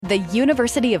The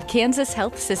University of Kansas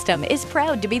Health System is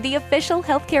proud to be the official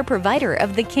healthcare provider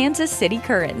of the Kansas City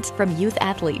Current. From youth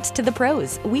athletes to the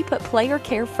pros, we put player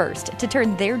care first to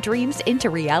turn their dreams into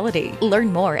reality.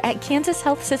 Learn more at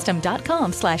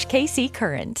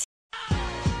kansashealthsystem.com/KCCurrent.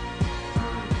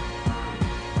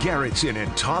 Garrettson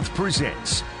and Toth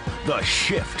presents The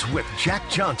Shift with Jack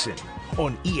Johnson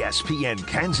on ESPN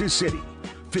Kansas City,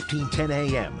 1510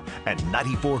 AM and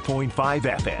 94.5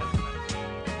 FM.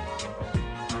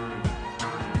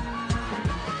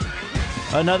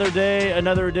 Another day,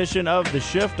 another edition of The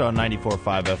Shift on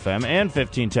 94.5 FM and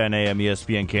 1510 AM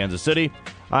ESPN Kansas City.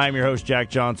 I'm your host, Jack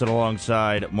Johnson,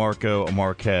 alongside Marco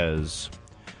Marquez.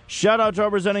 Shout out to our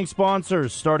presenting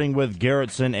sponsors, starting with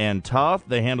Garrettson and Toth.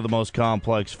 They handle the most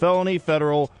complex felony,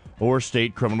 federal, or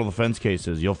state criminal defense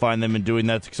cases. You'll find them in doing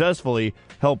that successfully,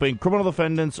 helping criminal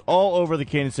defendants all over the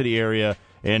Kansas City area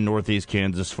and Northeast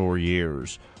Kansas for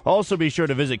years. Also, be sure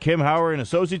to visit Kim Hauer and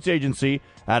Associates Agency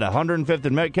at 105th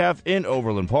and Metcalf in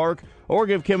Overland Park, or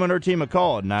give Kim and her team a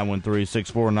call at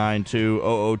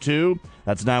 913-649-2002.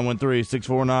 That's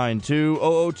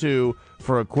 913-649-2002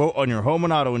 for a quote on your home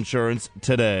and auto insurance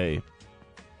today.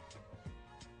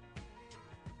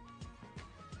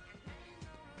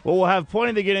 Well, we'll have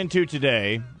plenty to get into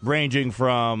today, ranging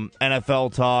from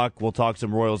NFL talk. We'll talk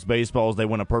some Royals baseball as they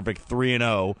win a perfect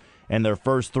 3-0 in their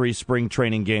first 3 spring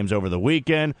training games over the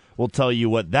weekend. We'll tell you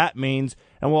what that means,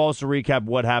 and we'll also recap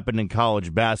what happened in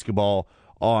college basketball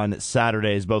on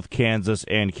Saturdays. Both Kansas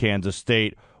and Kansas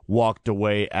State walked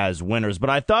away as winners. But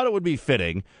I thought it would be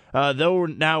fitting, though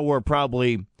now we're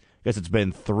probably, I guess it's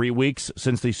been 3 weeks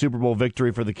since the Super Bowl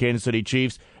victory for the Kansas City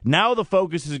Chiefs. Now the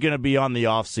focus is going to be on the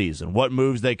offseason, what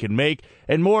moves they can make,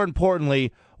 and more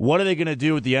importantly, what are they going to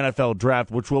do with the NFL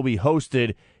draft, which will be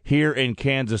hosted here in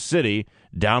Kansas City,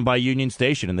 down by Union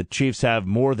Station. And the Chiefs have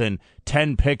more than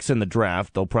 10 picks in the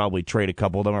draft. They'll probably trade a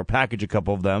couple of them or package a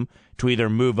couple of them to either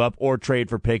move up or trade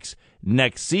for picks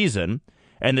next season.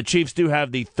 And the Chiefs do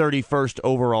have the 31st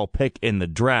overall pick in the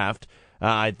draft.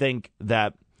 I think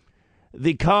that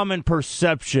the common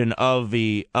perception of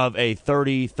a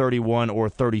 30, 31, or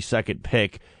 32nd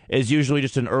pick is usually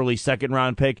just an early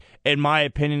second-round pick. In my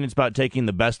opinion, it's about taking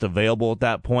the best available at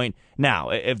that point. Now,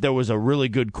 if there was a really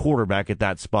good quarterback at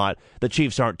that spot, the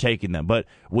Chiefs aren't taking them. But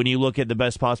when you look at the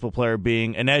best possible player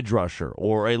being an edge rusher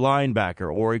or a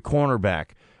linebacker or a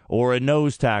cornerback or a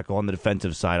nose tackle on the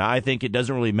defensive side, I think it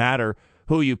doesn't really matter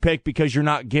who you pick because you're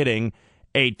not getting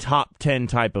a top 10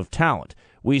 type of talent.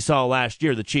 We saw last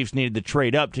year the Chiefs needed to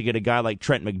trade up to get a guy like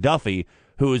Trent McDuffie,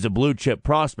 who is a blue-chip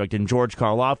prospect, and George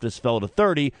Karlaftis fell to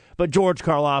 30, but George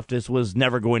Karlaftis was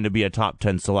never going to be a top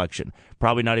 10 selection.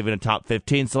 Probably not even a top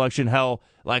 15 selection, hell,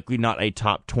 likely not a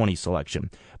top 20 selection.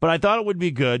 But I thought it would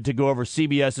be good to go over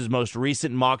CBS's most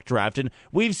recent mock draft, and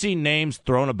we've seen names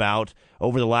thrown about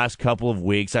over the last couple of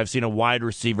weeks. I've seen a wide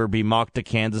receiver be mocked to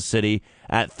Kansas City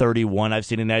at 31. I've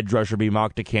seen an edge rusher be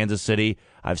mocked to Kansas City.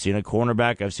 I've seen a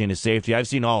cornerback. I've seen a safety. I've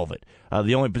seen all of it.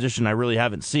 The only position I really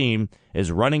haven't seen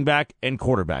is running back and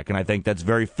quarterback, and I think that's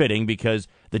very fitting because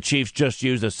the Chiefs just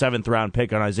used a 7th-round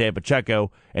pick on Isaiah Pacheco,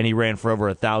 and he ran for over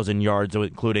 1,000 yards,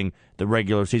 including the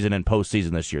regular season and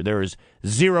postseason this year. There is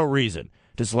zero reason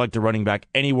to select a running back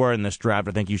anywhere in this draft.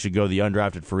 I think you should go the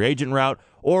undrafted free agent route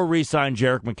or re-sign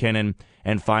Jerick McKinnon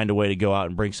and find a way to go out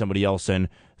and bring somebody else in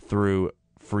through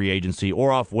free agency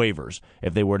or off waivers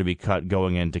if they were to be cut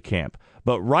going into camp.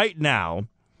 But right now,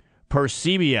 per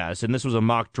CBS, and this was a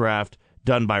mock draft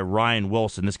done by Ryan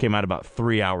Wilson, this came out about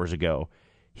 3 hours ago,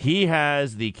 he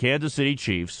has the Kansas City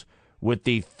Chiefs with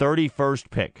the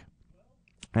 31st pick.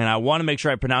 And I want to make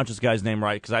sure I pronounce this guy's name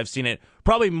right because I've seen it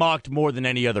probably mocked more than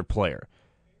any other player.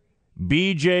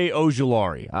 B.J.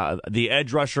 Ojulari, the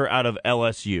edge rusher out of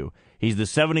LSU. He's the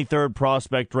 73rd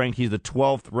prospect ranked. He's the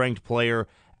 12th ranked player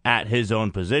at his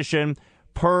own position.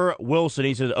 Per Wilson,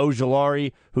 he says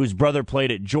Ojulari, whose brother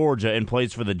played at Georgia and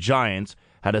plays for the Giants,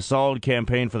 had a solid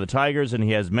campaign for the Tigers, and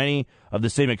he has many of the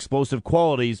same explosive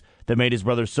qualities that made his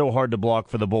brother so hard to block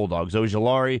for the Bulldogs.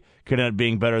 Ojulari could end up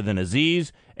being better than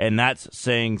Azeez, and that's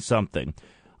saying something.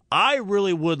 I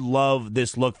really would love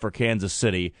this look for Kansas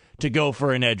City to go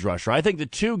for an edge rusher. I think the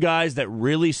two guys that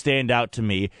really stand out to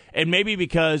me, and maybe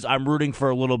because I'm rooting for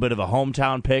a little bit of a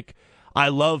hometown pick, I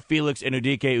love Felix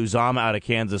Enudike-Uzama out of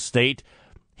Kansas State.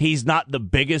 He's not the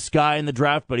biggest guy in the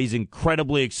draft, but he's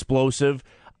incredibly explosive.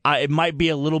 It might be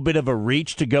a little bit of a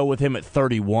reach to go with him at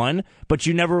 31, but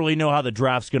you never really know how the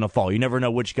draft's going to fall. You never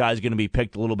know which guy's going to be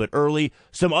picked a little bit early.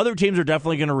 Some other teams are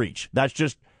definitely going to reach. That's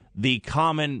just the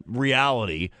common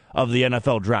reality of the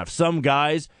NFL draft. Some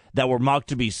guys that were mocked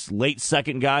to be late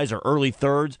second guys or early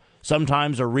thirds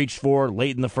sometimes are reached for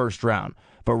late in the first round.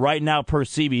 but right now per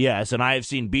CBS, and I have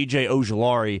seen B.J.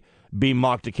 Ojulari be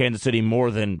mocked to Kansas City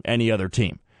more than any other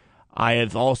team. I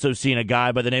have also seen a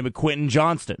guy by the name of Quentin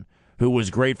Johnston, who was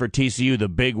great for TCU, the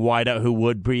big wideout who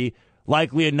would be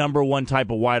likely a number one type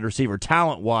of wide receiver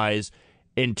talent-wise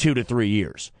in 2 to 3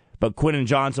 years. But Quentin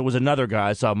Johnston was another guy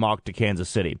I saw mocked to Kansas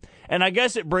City. And I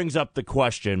guess it brings up the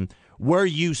question where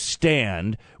you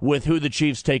stand with who the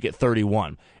Chiefs take at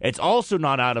 31. It's also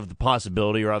not out of the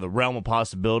possibility or out of the realm of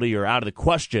possibility or out of the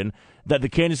question that the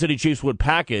Kansas City Chiefs would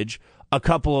package a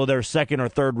couple of their second or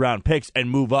third round picks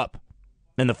and move up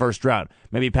in the first round.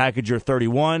 Maybe package your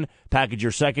 31, package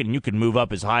your second, and you can move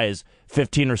up as high as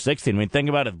 15 or 16. I mean, think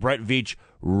about if Brett Veach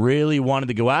really wanted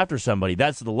to go after somebody.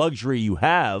 That's the luxury you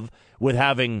have with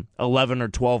having 11 or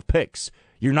 12 picks.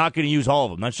 You're not going to use all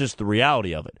of them. That's just the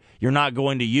reality of it. You're not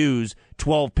going to use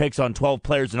 12 picks on 12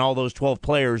 players, and all those 12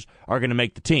 players are going to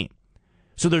make the team.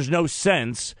 So there's no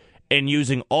sense in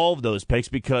using all of those picks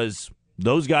because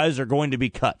those guys are going to be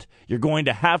cut. You're going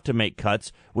to have to make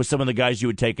cuts with some of the guys you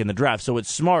would take in the draft. So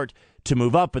it's smart to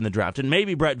move up in the draft. And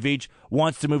maybe Brett Veach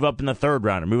wants to move up in the third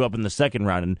round or move up in the second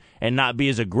round and not be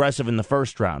as aggressive in the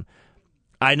first round.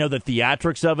 I know the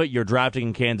theatrics of it, you're drafting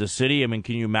in Kansas City. I mean,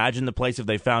 can you imagine the place if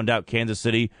they found out Kansas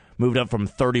City moved up from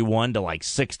 31 to like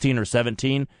 16 or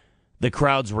 17? The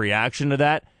crowd's reaction to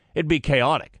that? It'd be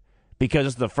chaotic because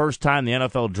it's the first time the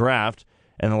NFL draft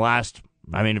in the last,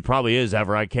 I mean, it probably is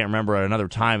ever. I can't remember at another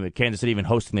time that Kansas City even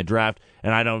hosting the draft,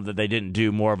 and I know that they didn't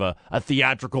do more of a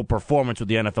theatrical performance with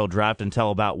the NFL draft until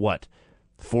about,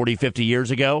 40, 50 years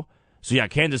ago? So, yeah,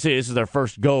 Kansas City, this is their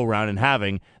first go-around in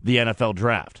having the NFL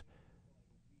draft.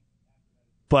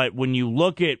 But when you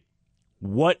look at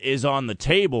what is on the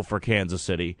table for Kansas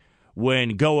City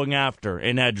when going after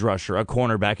an edge rusher, a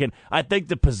cornerback, and I think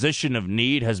the position of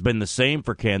need has been the same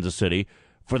for Kansas City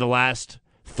for the last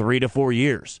 3 to 4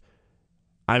 years.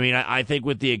 I mean, I think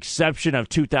with the exception of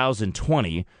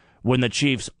 2020, when the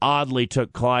Chiefs oddly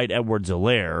took Clyde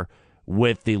Edwards-Helaire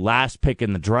with the last pick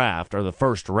in the draft, or the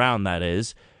first round, that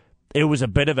is, it was a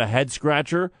bit of a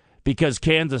head-scratcher because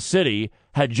Kansas City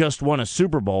had just won a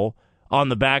Super Bowl on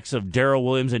the backs of Darrell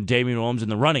Williams and Damian Williams in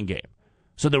the running game.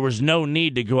 So there was no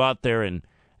need to go out there and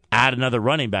add another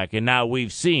running back. And now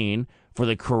we've seen for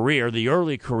the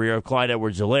early career of Clyde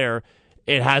Edwards-Helaire,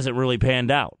 it hasn't really panned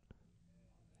out.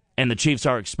 And the Chiefs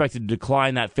are expected to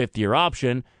decline that fifth-year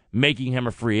option, making him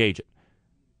a free agent.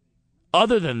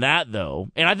 Other than that, though,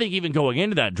 and I think even going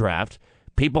into that draft,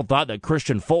 people thought that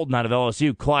Christian Fulton out of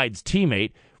LSU, Clyde's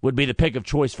teammate, would be the pick of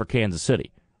choice for Kansas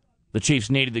City. The Chiefs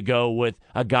needed to go with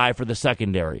a guy for the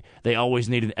secondary. They always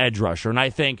need an edge rusher. And I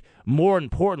think, more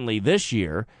importantly, this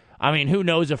year, I mean, who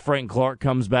knows if Frank Clark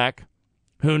comes back?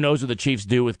 Who knows what the Chiefs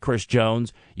do with Chris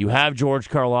Jones? You have George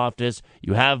Karlaftis.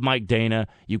 You have Mike Dana.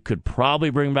 You could probably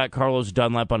bring back Carlos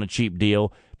Dunlap on a cheap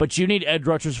deal. But you need edge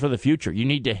rushers for the future. You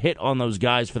need to hit on those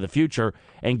guys for the future.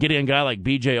 And getting a guy like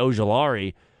B.J.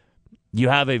 Ojulari, you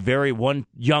have a very young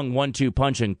 1-2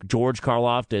 punch in George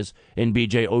Karlaftis and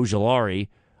B.J. Ojulari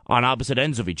on opposite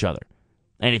ends of each other.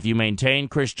 And if you maintain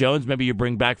Chris Jones, maybe you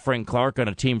bring back Frank Clark on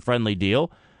a team-friendly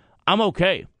deal, I'm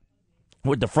okay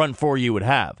with the front four you would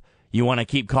have. You want to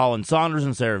keep Colin Saunders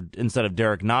instead of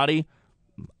Derek Nottie,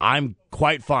 I'm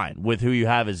quite fine with who you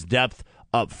have as depth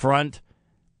up front.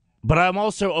 But I'm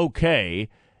also okay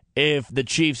if the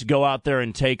Chiefs go out there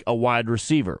and take a wide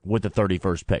receiver with the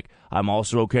 31st pick. I'm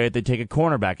also okay if they take a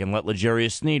cornerback and let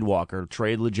L'Jarius Sneed walk or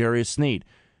trade L'Jarius Sneed.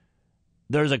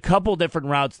 There's a couple different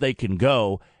routes they can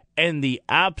go, and the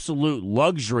absolute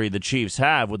luxury the Chiefs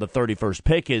have with the 31st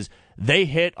pick is they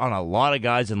hit on a lot of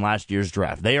guys in last year's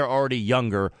draft. They are already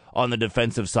younger on the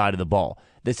defensive side of the ball.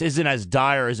 This isn't as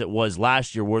dire as it was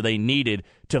last year where they needed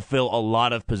to fill a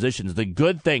lot of positions. The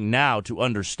good thing now to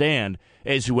understand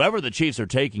is whoever the Chiefs are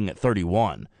taking at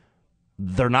 31,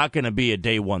 they're not going to be a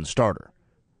day one starter.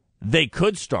 They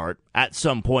could start at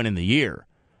some point in the year.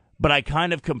 But I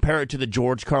kind of compare it to the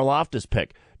George Karlaftis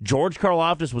pick. George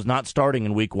Karlaftis was not starting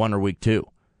in week 1 or week 2.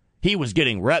 He was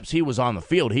getting reps. He was on the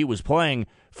field. He was playing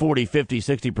 40, 50,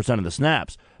 60% of the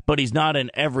snaps. But he's not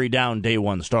an every down day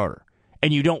one starter.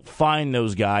 And you don't find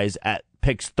those guys at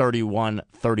picks 31,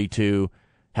 32,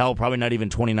 hell, probably not even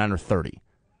 29 or 30.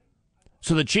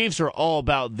 So the Chiefs are all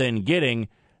about then getting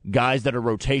guys that are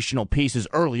rotational pieces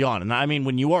early on. And I mean,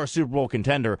 when you are a Super Bowl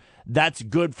contender, that's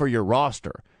good for your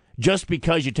roster. Just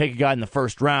because you take a guy in the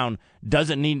first round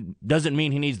doesn't mean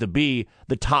he needs to be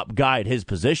the top guy at his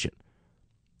position.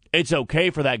 It's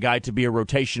okay for that guy to be a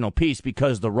rotational piece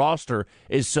because the roster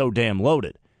is so damn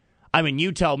loaded. I mean,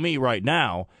 you tell me right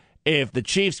now, if the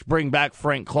Chiefs bring back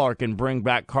Frank Clark and bring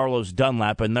back Carlos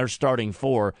Dunlap and their starting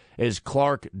four is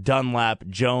Clark, Dunlap,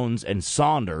 Jones, and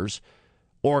Saunders,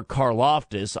 or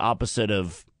Karlaftis opposite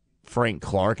of Frank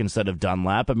Clark instead of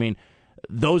Dunlap. I mean,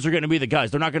 those are going to be the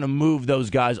guys. They're not going to move those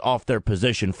guys off their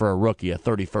position for a rookie, a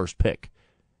 31st pick.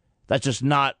 That's just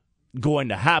not going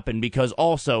to happen, because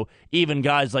also even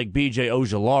guys like B.J.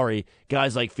 Ojulari,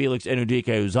 guys like Felix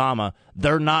Enudike-Uzama,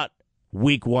 they're not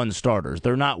week 1 starters.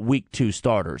 They're not week 2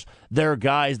 starters. They're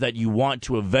guys that you want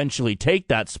to eventually take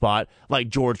that spot like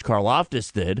George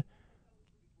Karlaftis did.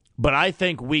 But I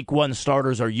think week 1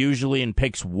 starters are usually in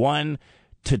picks 1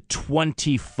 to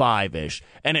 25-ish,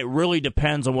 and it really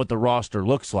depends on what the roster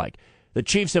looks like. The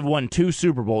Chiefs have won 2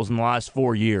 Super Bowls in the last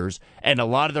 4 years, and a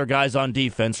lot of their guys on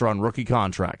defense are on rookie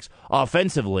contracts.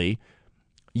 Offensively,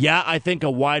 yeah, I think a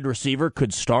wide receiver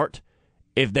could start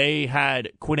if they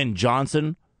had Quentin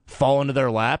Johnson fall into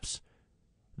their laps,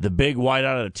 the big wide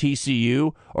out of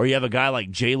TCU, or you have a guy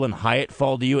like Jalen Hyatt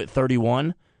fall to you at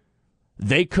 31.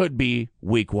 They could be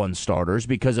week 1 starters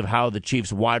because of how the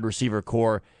Chiefs' wide receiver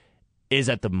core is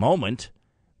at the moment.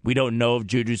 We don't know if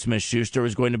Juju Smith-Schuster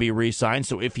is going to be re-signed,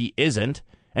 so if he isn't,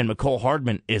 and Mecole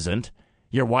Hardman isn't,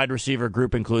 your wide receiver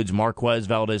group includes Marquez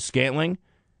Valdes-Scantling.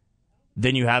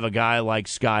 Then you have a guy like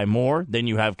Sky Moore. Then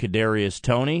you have Kadarius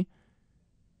Toney.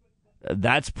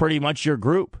 That's pretty much your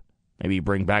group. Maybe you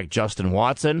bring back Justin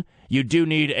Watson. You do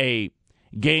need a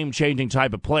game-changing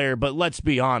type of player, but let's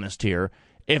be honest here.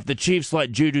 If the Chiefs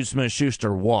let Juju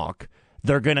Smith-Schuster walk,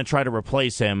 they're going to try to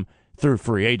replace him through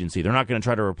free agency. They're not going to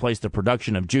try to replace the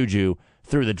production of Juju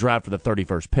through the draft for the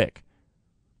 31st pick.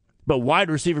 But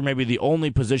wide receiver may be the only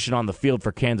position on the field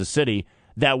for Kansas City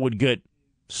that would get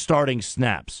starting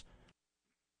snaps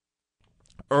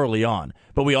early on.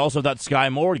 But we also thought Sky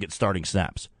Moore would get starting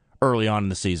snaps early on in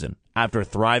the season after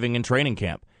thriving in training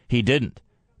camp. He didn't.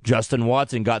 Justin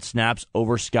Watson got snaps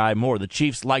over Sky Moore. The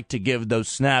Chiefs like to give those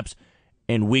snaps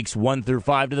in weeks 1 through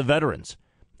 5 to the veterans.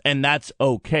 And that's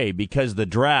okay, because the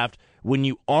draft, when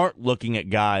you aren't looking at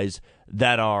guys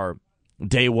that are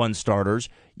day 1 starters,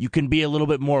 you can be a little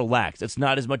bit more lax. It's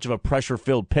not as much of a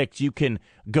pressure-filled pick. You can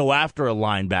go after a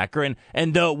linebacker,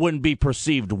 and though it wouldn't be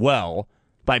perceived well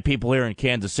by people here in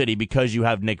Kansas City because you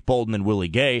have Nick Bolton and Willie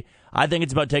Gay, I think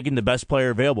it's about taking the best player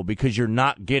available, because you're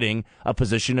not getting a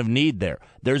position of need there.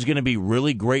 There's going to be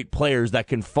really great players that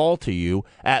can fall to you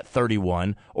at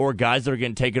 31, or guys that are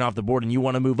getting taken off the board and you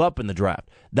want to move up in the draft.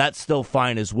 That's still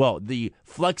fine as well. The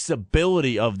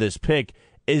flexibility of this pick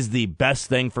is the best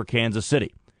thing for Kansas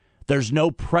City. There's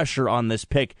no pressure on this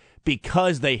pick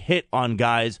because they hit on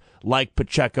guys like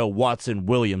Pacheco, Watson,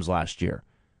 Williams last year.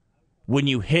 When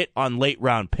you hit on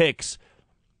late-round picks,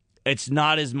 it's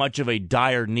not as much of a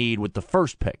dire need with the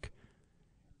first pick.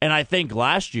 And I think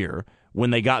last year,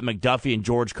 when they got McDuffie and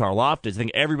George Karlaftis, I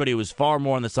think everybody was far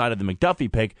more on the side of the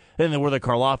McDuffie pick than they were the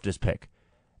Karlaftis pick.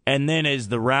 And then as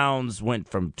the rounds went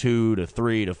from 2 to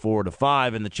 3 to 4 to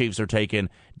 5, and the Chiefs are taking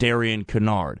Darian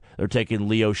Kennard, they're taking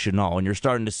Leo Chenal, and you're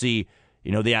starting to see,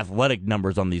 the athletic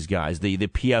numbers on these guys, the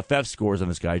PFF scores on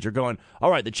these guys. You're going, all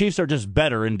right, the Chiefs are just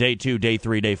better in day 2, day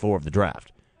 3, day 4 of the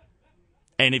draft.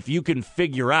 And if you can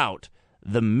figure out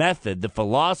the method, the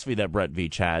philosophy that Brett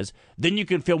Veach has, then you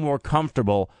can feel more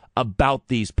comfortable about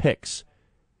these picks.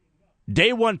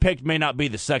 Day 1 pick may not be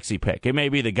the sexy pick. It may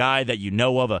be the guy that you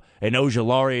know of, an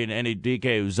Ojulari, an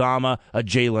Enudike-Uzama, a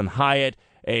Jalen Hyatt,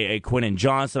 a Quentin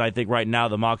Johnson. I think right now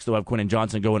the mocks still have Quentin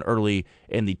Johnson going early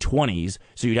in the 20s,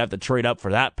 so you'd have to trade up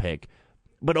for that pick.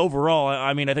 But overall,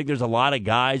 I think there's a lot of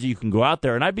guys you can go out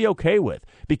there, and I'd be okay with,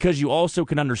 because you also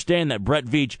can understand that Brett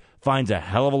Veach finds a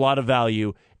hell of a lot of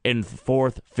value in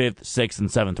 4th, 5th, 6th, and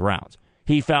 7th rounds.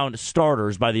 He found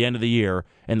starters by the end of the year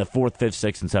in the 4th, 5th,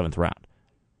 6th, and 7th round.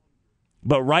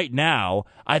 But right now,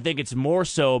 I think it's more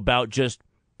so about just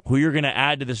who you're going to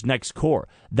add to this next core.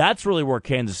 That's really where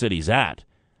Kansas City's at.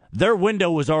 Their window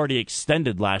was already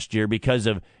extended last year because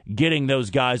of getting those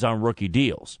guys on rookie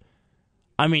deals.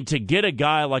 To get a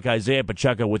guy like Isaiah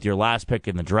Pacheco with your last pick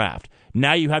in the draft,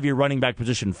 now you have your running back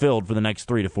position filled for the next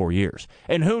 3 to 4 years.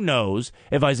 And who knows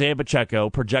if Isaiah Pacheco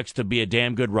projects to be a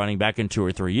damn good running back in 2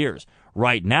 or 3 years.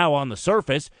 Right now, on the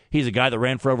surface, he's a guy that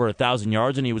ran for over 1,000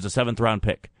 yards, and he was a 7th-round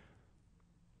pick.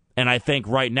 And I think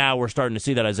right now we're starting to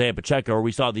see that Isaiah Pacheco, or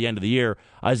we saw at the end of the year,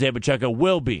 Isaiah Pacheco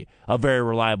will be a very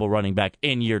reliable running back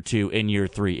in year 2, in year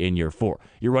 3, in year 4.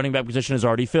 Your running back position is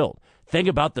already filled. Think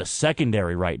about the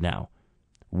secondary right now.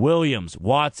 Williams,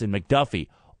 Watson, McDuffie,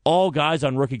 all guys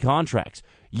on rookie contracts.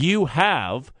 You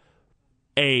have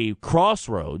a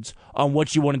crossroads on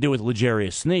what you want to do with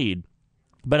L'Jarius Sneed,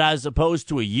 but as opposed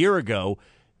to a year ago,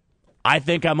 I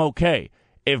think I'm okay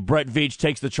if Brett Veach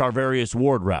takes the Charvarius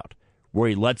Ward route, where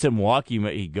he lets him walk,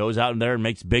 he goes out in there and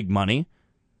makes big money,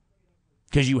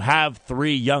 because you have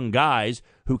 3 young guys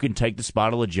who can take the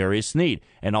spot of L'Jarius Sneed.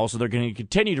 And also they're going to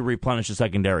continue to replenish the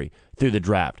secondary through the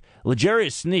draft.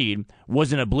 L'Jarius Sneed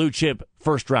wasn't a blue-chip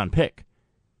first-round pick.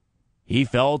 He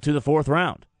fell to the 4th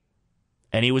round.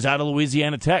 And he was out of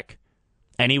Louisiana Tech.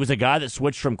 And he was a guy that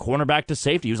switched from cornerback to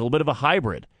safety. He was a little bit of a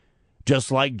hybrid,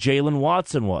 just like Jalen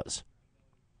Watson was.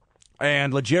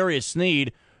 And L'Jarius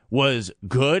Sneed was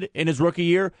good in his rookie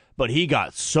year, but he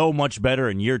got so much better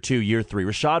in year 2, year 3.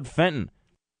 Rashad Fenton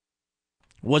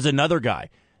was another guy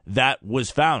that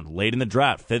was found late in the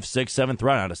draft, 5th, 6th, 7th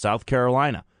round out of South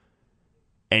Carolina.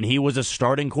 And he was a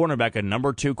starting cornerback, a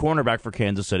number 2 cornerback for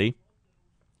Kansas City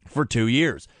for 2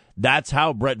 years. That's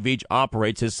how Brett Veach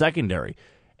operates his secondary.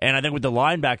 And I think with the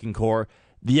linebacking core,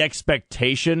 the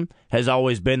expectation has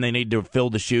always been they need to fill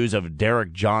the shoes of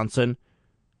Derek Johnson.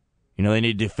 You know, they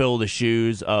need to fill the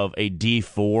shoes of a D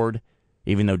Ford,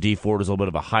 even though D Ford is a little bit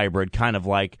of a hybrid, kind of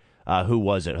like, who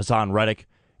was it? Hassan Reddick.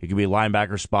 He could be a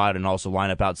linebacker spot and also line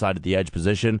up outside at the edge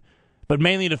position. But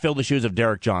mainly to fill the shoes of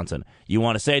Derek Johnson. You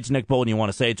want to say it's Nick Bolton, you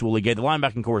want to say it's Willie Gay. The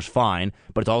linebacking core is fine,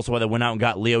 but it's also why they went out and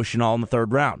got Leo Chenal in the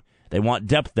 3rd round. They want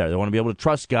depth there. They want to be able to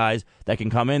trust guys that can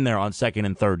come in there on 2nd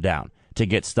and 3rd down to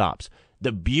get stops.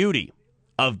 The beauty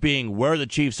of being where the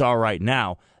Chiefs are right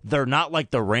now, they're not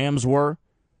like the Rams were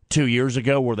 2 years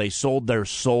ago where they sold their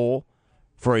soul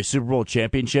for a Super Bowl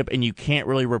championship, and you can't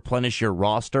really replenish your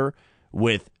roster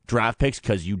with draft picks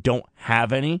because you don't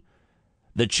have any.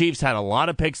 The Chiefs had a lot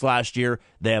of picks last year.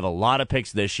 They have a lot of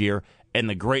picks this year, and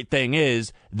the great thing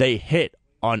is they hit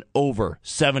on over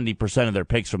 70% of their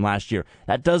picks from last year.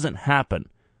 That doesn't happen.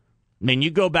 I mean, you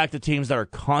go back to teams that are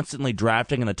constantly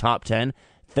drafting in the top 10,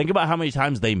 think about how many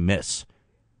times they miss.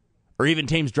 Or even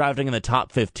teams drafting in the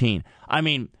top 15. I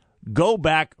mean, go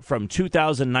back from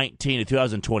 2019 to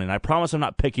 2020, and I promise I'm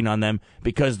not picking on them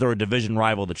because they're a division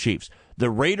rival of the Chiefs.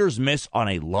 The Raiders miss on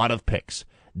a lot of picks.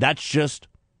 That's just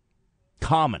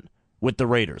common with the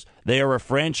Raiders. They are a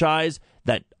franchise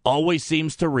that always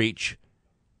seems to reach,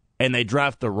 and they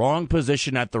draft the wrong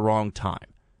position at the wrong time.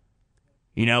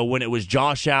 You know, when it was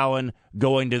Josh Allen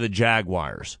going to the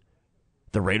Jaguars,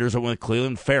 the Raiders went with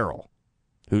Cleveland Farrell,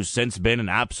 who's since been an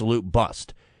absolute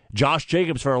bust. Josh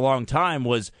Jacobs for a long time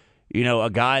was, you know, a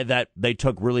guy that they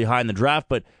took really high in the draft,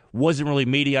 but wasn't really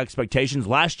meeting expectations.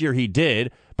 Last year he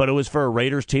did, but it was for a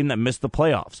Raiders team that missed the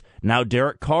playoffs. Now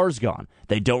Derek Carr's gone.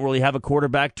 They don't really have a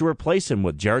quarterback to replace him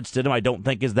with. Jarrett Stidham, I don't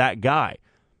think, is that guy.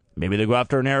 Maybe they go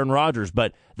after an Aaron Rodgers,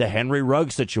 but the Henry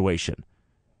Ruggs situation,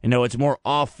 you know, it's more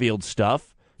off-field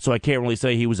stuff, so I can't really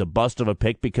say he was a bust of a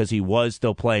pick because he was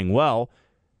still playing well.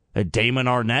 Damon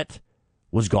Arnett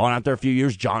was gone out there a few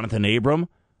years. Jonathan Abram,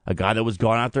 a guy that was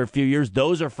gone out there a few years.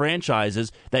 Those are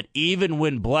franchises that even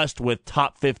when blessed with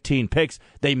top 15 picks,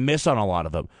 they miss on a lot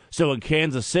of them. So in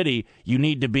Kansas City, you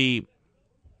need to be,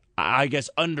 I guess,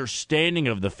 understanding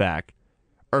of the fact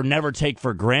or never take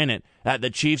for granted that the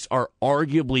Chiefs are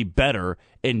arguably better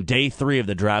in day 3 of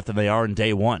the draft than they are in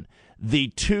day 1. The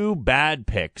 2 bad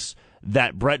picks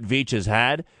that Brett Veach has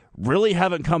had really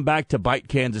haven't come back to bite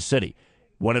Kansas City.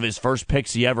 One of his first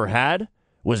picks he ever had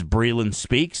was Breeland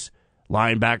Speaks,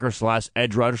 linebacker /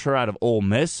 edge rusher out of Ole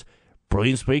Miss.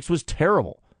 Breeland Speaks was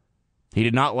terrible. He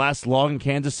did not last long in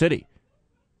Kansas City.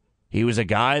 He was a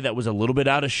guy that was a little bit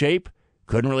out of shape,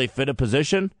 couldn't really fit a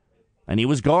position, and he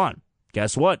was gone.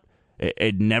 Guess what?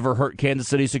 It never hurt Kansas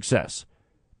City's success.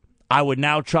 I would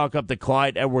now chalk up the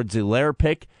Clyde Edwards-Helaire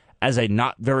pick as a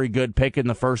not very good pick in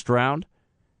the 1st round,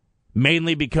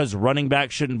 mainly because running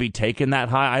back shouldn't be taken that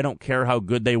high. I don't care how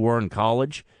good they were in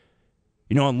college.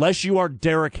 You know, unless you are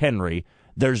Derrick Henry,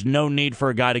 there's no need for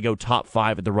a guy to go top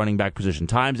 5 at the running back position.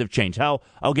 Times have changed. Hell,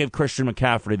 I'll give Christian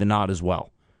McCaffrey the nod as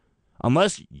well.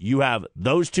 Unless you have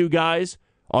those 2 guys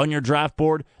on your draft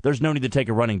board, there's no need to take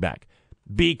a running back.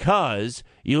 Because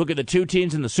you look at the 2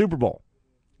 teams in the Super Bowl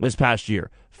this past year,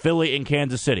 Philly and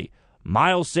Kansas City.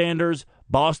 Miles Sanders,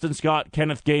 Boston Scott,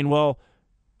 Kenneth Gainwell,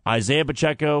 Isaiah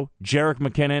Pacheco, Jerick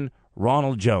McKinnon,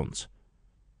 Ronald Jones.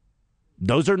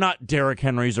 Those are not Derrick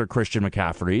Henrys or Christian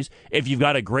McCaffreys. If you've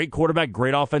got a great quarterback,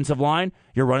 great offensive line,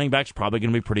 your running back's probably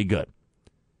going to be pretty good.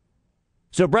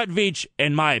 So Brett Veach,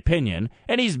 in my opinion,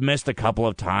 and he's missed a couple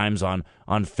of times on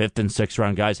 5th and 6th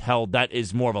round guys. Hell, that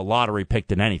is more of a lottery pick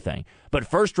than anything. But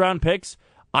 1st round picks,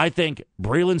 I think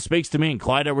Breeland Speaks to me and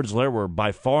Clyde Edwards-Helaire were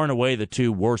by far and away the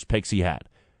 2 worst picks he had.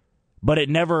 But it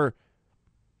never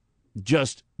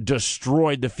just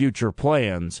destroyed the future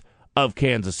plans of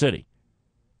Kansas City.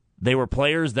 They were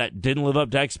players that didn't live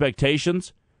up to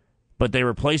expectations, but they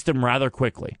replaced them rather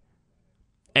quickly.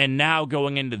 And now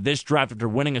going into this draft after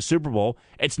winning a Super Bowl,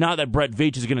 it's not that Brett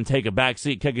Veach is going to take a back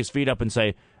seat, kick his feet up and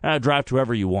say, draft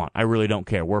whoever you want. I really don't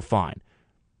care. We're fine.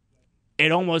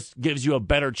 it almost gives you a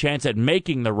better chance at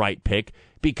making the right pick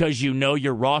because you know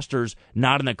your roster's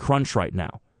not in a crunch right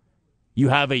now. You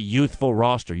have a youthful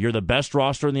roster. You're the best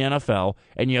roster in the NFL,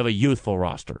 and you have a youthful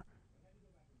roster.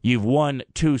 You've won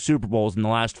 2 Super Bowls in the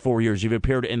last 4 years. You've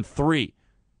appeared in 3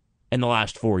 in the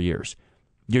last 4 years.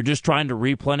 You're just trying to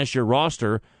replenish your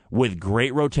roster with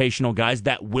great rotational guys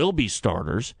that will be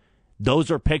starters.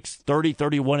 Those are picks 30,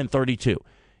 31, and 32.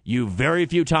 You very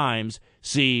few times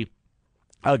see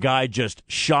a guy just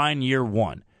shine year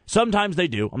one. Sometimes they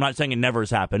do. I'm not saying it never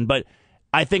has happened, but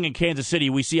I think in Kansas City,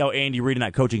 we see how Andy Reid and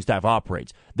that coaching staff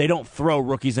operates. They don't throw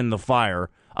rookies in the fire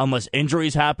unless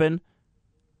injuries happen,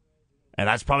 and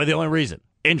that's probably the only reason.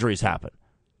 Injuries happen.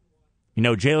 You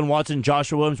know, Jalen Watson,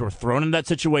 Joshua Williams were thrown in that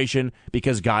situation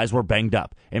because guys were banged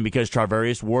up and because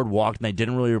Charvarius Ward walked and they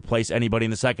didn't really replace anybody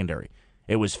in the secondary.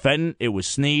 It was Fenton, it was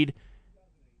Snead,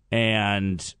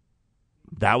 and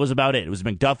that was about it. It was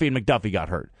McDuffie, and McDuffie got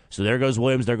hurt. So there goes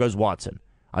Williams, there goes Watson.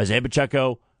 Isaiah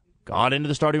Pacheco got into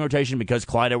the starting rotation because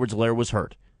Clyde Edwards-Helaire was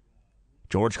hurt.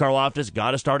 George Karlaftis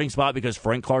got a starting spot because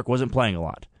Frank Clark wasn't playing a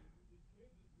lot.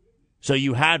 So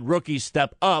you had rookies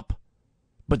step up,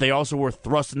 but they also were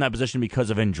thrust in that position because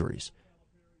of injuries.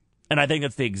 And I think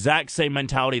that's the exact same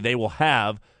mentality they will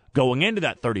have going into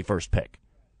that 31st pick.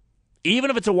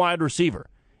 Even if it's a wide receiver,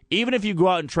 even if you go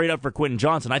out and trade up for Quentin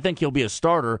Johnson, I think he'll be a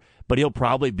starter, but he'll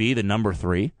probably be the number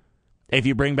 3. If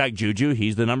you bring back Juju,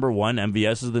 he's the number 1.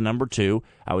 MVS is the number 2.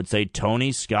 I would say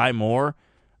Tony, Sky Moore,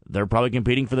 they're probably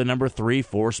competing for the number 3,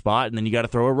 4 spot, and then you got to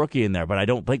throw a rookie in there. But I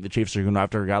don't think the Chiefs are going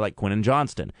after a guy like Quentin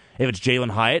Johnston. If it's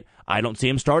Jalen Hyatt, I don't see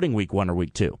him starting week 1 or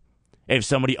week 2. If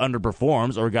somebody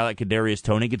underperforms or a guy like Kadarius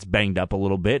Toney gets banged up a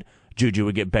little bit, Juju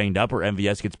would get banged up or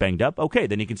MVS gets banged up, okay,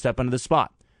 then he can step into the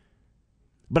spot.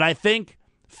 But I think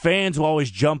fans will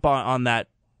always jump on that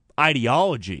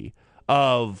ideology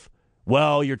of,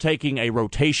 well, you're taking a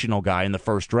rotational guy in the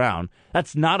first round.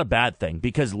 That's not a bad thing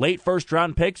because late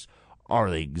first-round picks are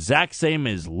the exact same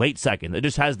as late second. It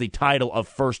just has the title of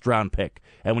first-round pick.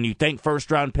 And when you think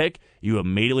first-round pick, you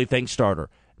immediately think starter.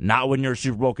 Not when you're a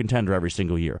Super Bowl contender every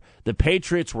single year. The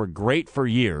Patriots were great for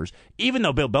years. Even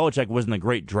though Bill Belichick wasn't a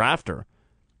great drafter,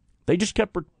 they just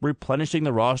kept replenishing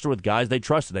the roster with guys they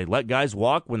trusted. They let guys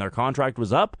walk when their contract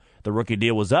was up, the rookie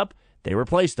deal was up, they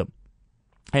replaced them.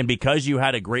 And because you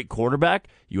had a great quarterback,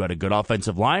 you had a good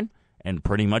offensive line, and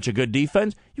pretty much a good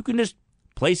defense, you can just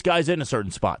place guys in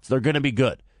certain spots. They're going to be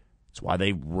good. That's why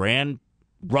they ran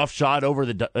roughshod over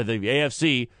the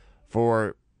AFC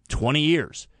for 20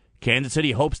 years. Kansas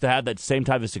City hopes to have that same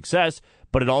type of success,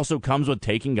 but it also comes with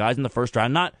taking guys in the first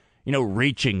round, not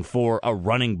reaching for a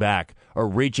running back or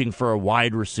reaching for a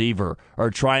wide receiver or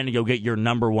trying to go get your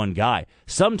number 1 guy.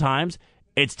 Sometimes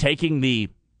it's taking the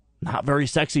not very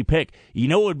sexy pick. You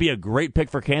know what would be a great pick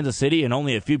for Kansas City, and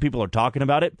only a few people are talking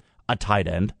about it? A tight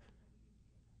end.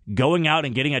 Going out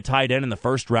and getting a tight end in the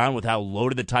first round with how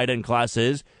loaded the tight end class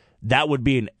is, that would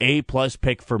be an A-plus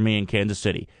pick for me in Kansas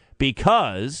City.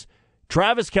 Because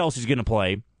Travis Kelce's going to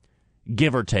play,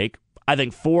 give or take, I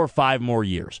think 4 or 5 more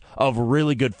years of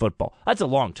really good football. That's a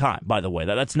long time, by the way.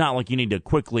 That's not like you need to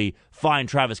quickly find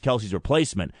Travis Kelce's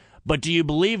replacement. But do you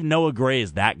believe Noah Gray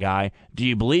is that guy? Do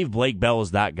you believe Blake Bell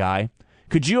is that guy?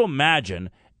 Could you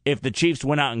imagine if the Chiefs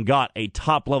went out and got a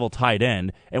top-level tight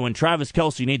end, and when Travis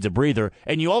Kelce needs a breather,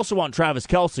 and you also want Travis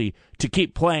Kelce to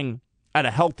keep playing at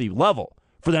a healthy level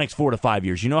for the next 4 to 5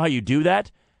 years? You know how you do that?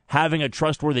 Having a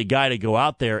trustworthy guy to go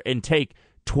out there and take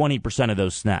 20% of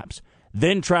those snaps.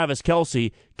 Then Travis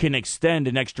Kelce can extend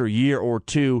an extra year or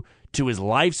 2 to his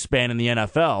lifespan in the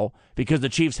NFL because the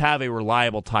Chiefs have a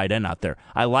reliable tight end out there.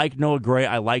 I like Noah Gray.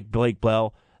 I like Blake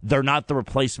Bell. They're not the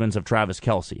replacements of Travis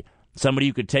Kelce. Somebody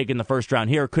you could take in the first round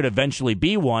here could eventually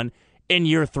be one in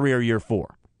year 3 or year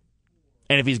 4.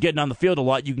 And if he's getting on the field a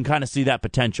lot, you can kind of see that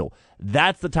potential.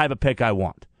 That's the type of pick I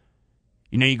want.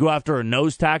 You go after a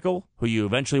nose tackle who you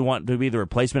eventually want to be the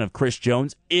replacement of Chris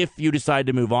Jones if you decide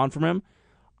to move on from him.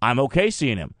 I'm okay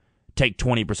seeing him take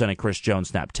 20% of Chris Jones'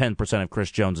 snaps, 10% of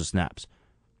Chris Jones' snaps.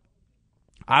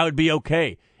 I would be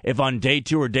okay if on day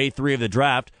 2 or day 3 of the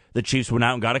draft, the Chiefs went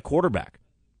out and got a quarterback.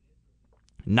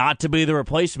 Not to be the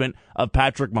replacement of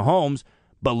Patrick Mahomes,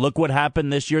 but look what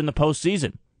happened this year in the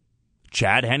postseason.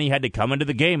 Chad Henne had to come into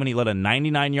the game and he led a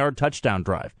 99-yard touchdown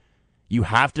drive. You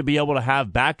have to be able to have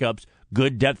backups,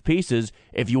 good depth pieces,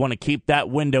 if you want to keep that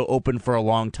window open for a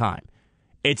long time.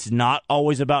 It's not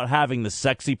always about having the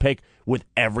sexy pick with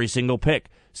every single pick.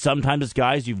 Sometimes it's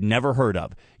guys you've never heard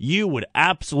of. You would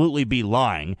absolutely be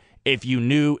lying if you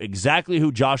knew exactly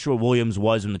who Joshua Williams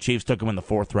was when the Chiefs took him in the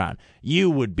 4th round. You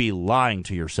would be lying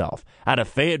to yourself. Out of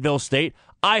Fayetteville State,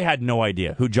 I had no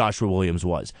idea who Joshua Williams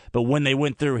was. But when they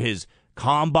went through his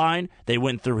combine, they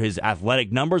went through his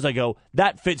athletic numbers. I go,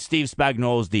 that fits Steve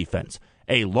Spagnuolo's defense.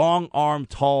 A long-arm,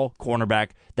 tall cornerback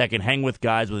that can hang with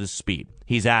guys with his speed.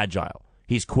 He's agile.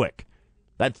 He's quick.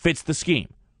 That fits the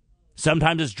scheme.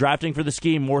 Sometimes it's drafting for the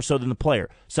scheme more so than the player.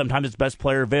 Sometimes it's best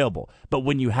player available. But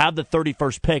when you have the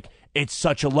 31st pick, it's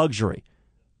such a luxury.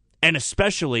 And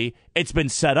especially, it's been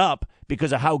set up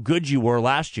because of how good you were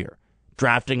last year,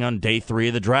 drafting on day 3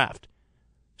 of the draft.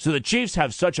 So the Chiefs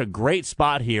have such a great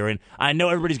spot here, and I know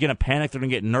everybody's going to panic. They're going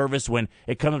to get nervous when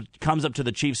it comes up to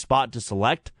the Chiefs' spot to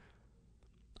select.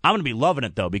 I'm going to be loving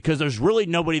it, though, because there's really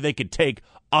nobody they could take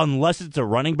unless it's a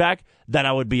running back that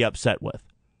I would be upset with.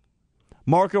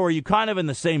 Marco, are you kind of in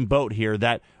the same boat here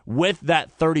that with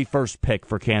that 31st pick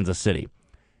for Kansas City,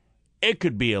 it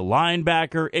could be a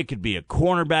linebacker, it could be a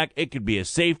cornerback, it could be a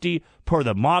safety. Per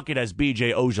the mock, it has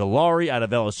B.J. Ojulari out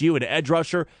of LSU, an edge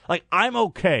rusher. Like, I'm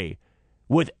okay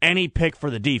with any pick for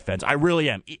the defense. I really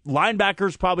am.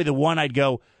 Linebacker's probably the one I'd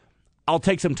go, I'll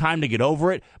take some time to get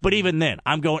over it. But even then,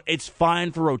 I'm going, it's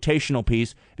fine for rotational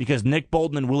piece because Nick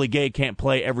Bolton and Willie Gay can't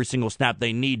play every single snap.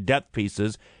 They need depth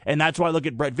pieces. And that's why I look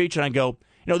at Brett Veach and I go,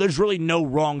 there's really no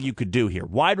wrong you could do here.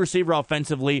 Wide receiver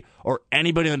offensively or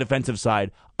anybody on the defensive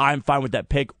side, I'm fine with that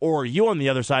pick. Or you on the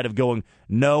other side of going,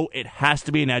 no, it has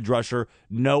to be an edge rusher.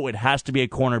 No, it has to be a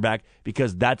cornerback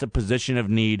because that's a position of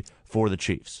need for the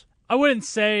Chiefs. I wouldn't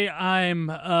say I'm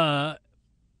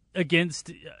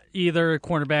against either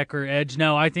cornerback or edge.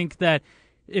 No, I think that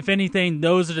if anything,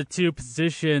 those are the two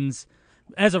positions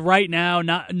as of right now,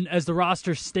 not as the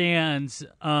roster stands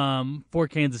for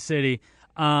Kansas City.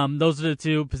 Those are the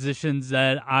two positions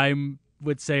that I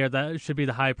would say that should be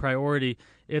the high priority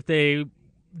if they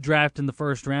draft in the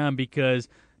first round, because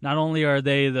not only are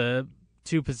they the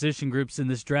two position groups in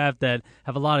this draft that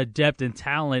have a lot of depth and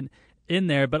talent in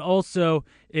there, but also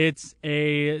it's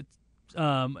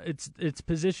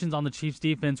positions on the Chiefs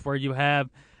defense where you have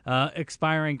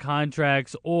expiring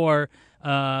contracts or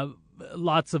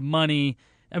lots of money.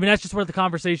 I mean, that's just where the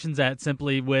conversation's at,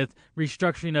 simply with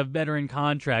restructuring of veteran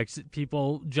contracts.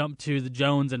 People jump to the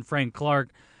Jones and Frank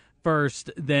Clark first,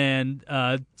 then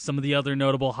some of the other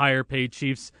notable higher paid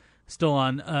Chiefs still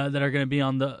on that are going to be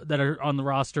on the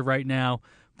roster right now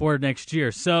for next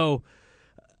year. So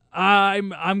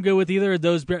I'm good with either of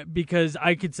those because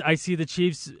I see the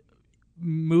Chiefs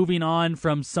moving on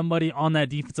from somebody on that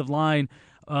defensive line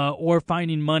or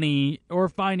finding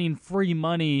free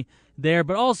money there,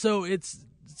 but also it's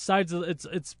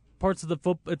parts of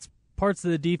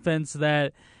the defense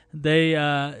that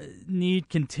they need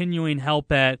continuing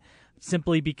help at,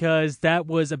 simply because that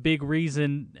was a big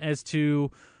reason as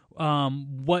to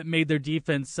what made their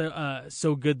defense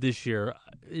so good this year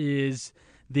is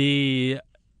the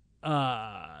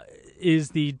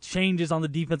changes on the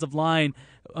defensive line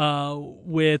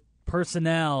with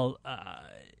personnel.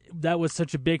 That was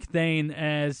such a big thing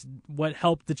as what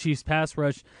helped the Chiefs' pass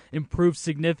rush improve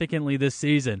significantly this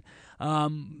season.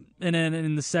 And then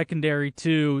in the secondary,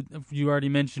 too, you already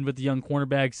mentioned with the young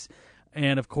cornerbacks,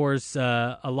 and, of course,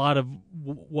 a lot of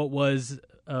what was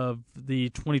of the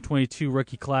 2022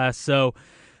 rookie class. So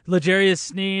L'Jarius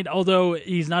Sneed, although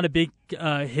he's not a big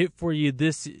hit for you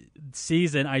this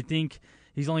season, I think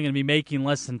he's only going to be making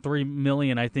less than $3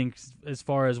 million, I think, as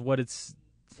far as what its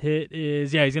hit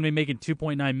is. Yeah, he's going to be making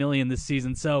 $2.9 million this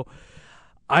season. So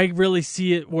I really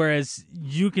see it, whereas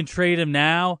you can trade him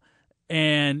now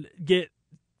and get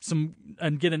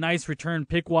a nice return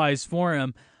pick-wise for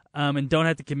him, and don't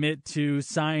have to commit to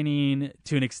signing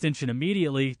to an extension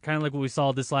immediately, kind of like what we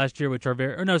saw this last year with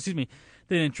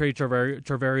they didn't trade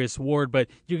Charvarius Ward, but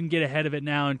you can get ahead of it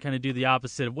now and kind of do the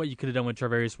opposite of what you could have done with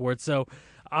Charvarius Ward. So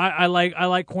I like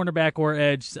cornerback or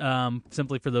edge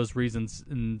simply for those reasons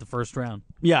in the first round.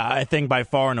 Yeah, I think by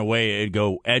far and away it'd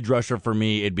go edge rusher for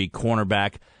me. It'd be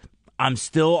cornerback. I'm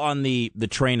still on the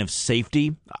train of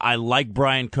safety. I like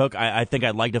Brian Cook. I think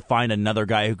I'd like to find another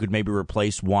guy who could maybe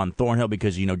replace Juan Thornhill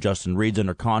because, Justin Reed's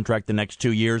under contract the next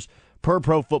 2 years. Per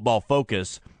Pro Football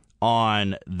Focus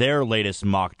on their latest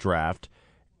mock draft,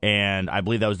 and I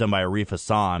believe that was done by Arif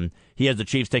Hassan, he has the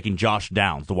Chiefs taking Josh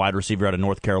Downs, the wide receiver out of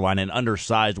North Carolina, an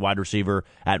undersized wide receiver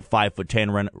at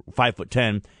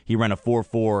 5'10". He ran a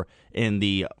 4.4 in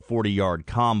the 40-yard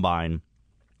combine.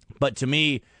 But to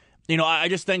me, I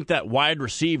just think that wide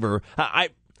receiver,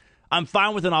 I'm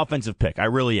fine with an offensive pick. I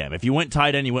really am. If you went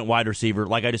tight end, you went wide receiver,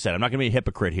 like I just said, I'm not going to be a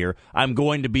hypocrite here. I'm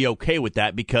going to be okay with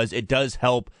that because it does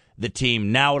help the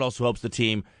team. Now it also helps the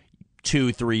team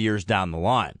 2-3 years down the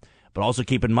line. But also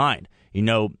keep in mind,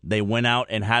 they went out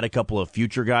and had a couple of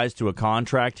future guys to a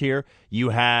contract here. You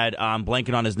had, I'm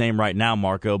blanking on his name right now,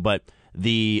 Marco, but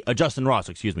Justin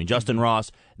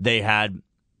Ross, they had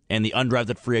in the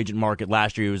undrafted free agent market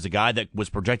last year. He was a guy that was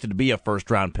projected to be a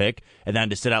first-round pick and then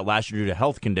to sit out last year due to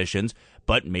health conditions.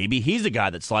 But maybe he's a guy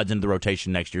that slides into the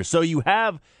rotation next year. So you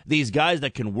have these guys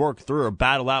that can work through or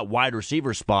battle out wide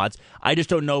receiver spots. I just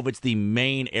don't know if it's the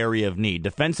main area of need.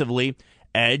 Defensively,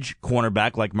 edge,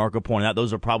 cornerback, like Marco pointed out,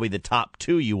 those are probably the top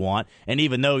two you want. And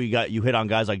even though you hit on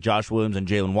guys like Josh Williams and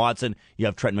Jalen Watson, you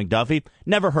have Trent McDuffie,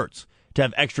 never hurts to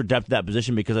have extra depth at that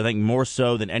position, because I think more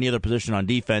so than any other position on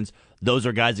defense, those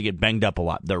are guys that get banged up a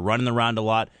lot. They're running around a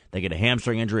lot. They get a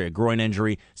hamstring injury, a groin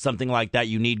injury, something like that.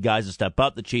 You need guys to step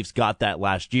up. The Chiefs got that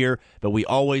last year, but we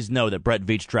always know that Brett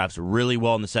Veach drafts really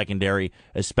well in the secondary,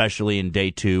 especially in day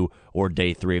 2 or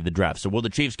day 3 of the draft. So will the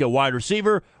Chiefs go wide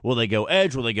receiver? Will they go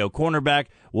edge? Will they go cornerback?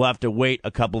 We'll have to wait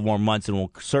a couple more months, and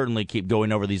we'll certainly keep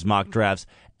going over these mock drafts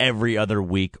every other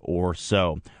week or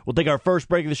so. We'll take our first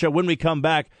break of the show. When we come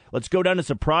back, let's go down to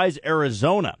Surprise,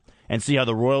 Arizona, and see how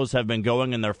the Royals have been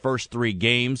going in their first 3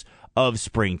 games of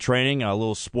spring training. A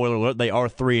little spoiler alert, they are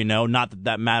 3-0. Not that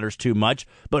that matters too much,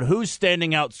 but who's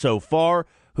standing out so far?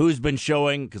 Who's been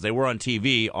showing, because they were on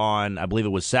TV on, I believe it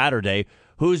was Saturday,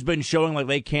 who's been showing like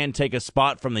they can take a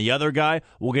spot from the other guy?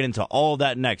 We'll get into all of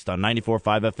that next on 94.5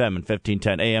 FM and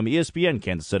 1510 AM ESPN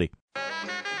Kansas City.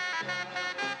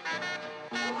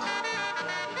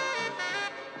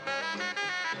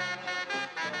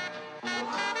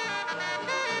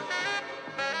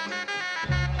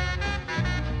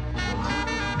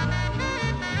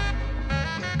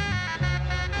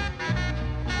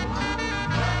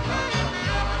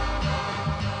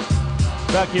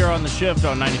 Back here on the shift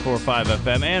on 94.5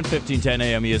 FM and 1510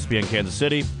 AM ESPN Kansas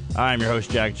City. I'm your host,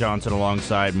 Jack Johnson,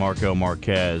 alongside Marco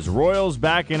Marquez. Royals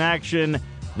back in action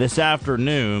this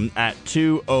afternoon at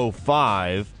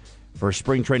 2:05 for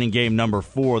spring training game number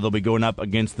 4. They'll be going up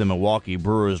against the Milwaukee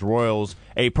Brewers. Royals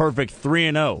a perfect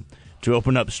 3-0 to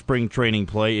open up spring training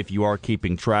play if you are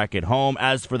keeping track at home.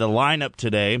 As for the lineup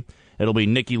today, it'll be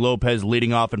Nicky Lopez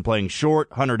leading off and playing short.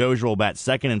 Hunter Dozier will bat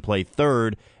second and play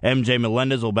third. MJ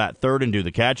Melendez will bat third and do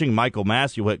the catching. Michael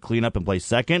Massey will hit cleanup and play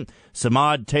second.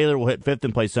 Samad Taylor will hit fifth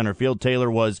and play center field.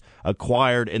 Taylor was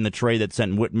acquired in the trade that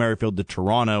sent Whit Merrifield to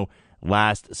Toronto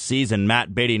last season.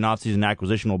 Matt Beatty, an offseason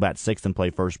acquisition, will bat sixth and play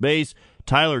first base.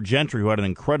 Tyler Gentry, who had an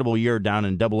incredible year down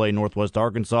in AA Northwest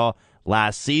Arkansas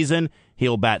last season,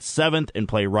 he'll bat seventh and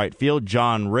play right field.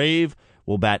 John Rave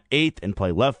will bat eighth and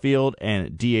play left field,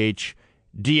 and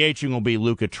DHing will be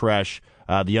Luca Tresh,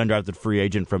 the undrafted free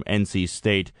agent from NC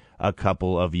State a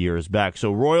couple of years back.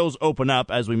 So Royals open up,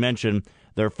 as we mentioned,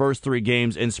 their first 3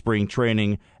 games in spring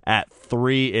training at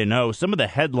 3-0. Some of the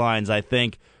headlines, I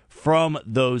think, from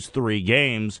those 3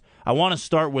 games, I want to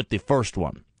start with the first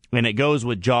one, and it goes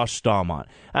with Josh Staumont.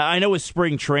 I know with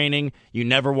spring training, you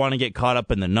never want to get caught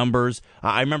up in the numbers.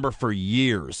 I remember for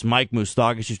years, Mike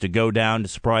Moustakas used to go down to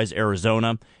Surprise,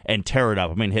 Arizona, and tear it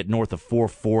up. I mean, hit north of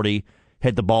 440,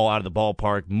 hit the ball out of the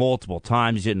ballpark multiple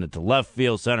times. He's hitting it to left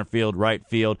field, center field, right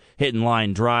field, hitting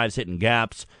line drives, hitting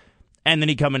gaps. And then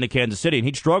he'd come into Kansas City, and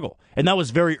he'd struggle. And that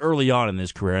was very early on in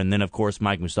his career. And then, of course,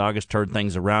 Mike Moustakas turned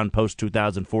things around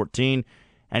post-2014,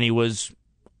 and he was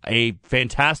a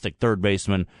fantastic third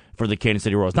baseman for the Kansas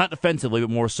City Royals. Not defensively,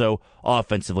 but more so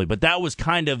offensively. But that was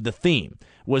kind of the theme,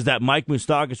 was that Mike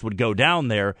Moustakas would go down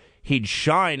there, he'd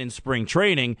shine in spring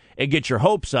training, and get your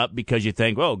hopes up because you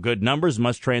think, oh, good numbers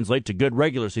must translate to good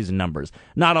regular season numbers.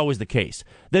 Not always the case.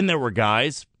 Then there were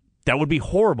guys that would be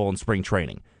horrible in spring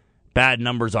training. Bad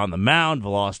numbers on the mound,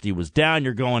 velocity was down.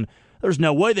 You're going, there's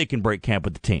no way they can break camp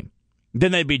with the team.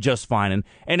 Then they'd be just fine.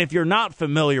 And if you're not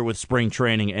familiar with spring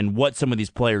training and what some of these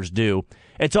players do,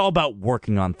 it's all about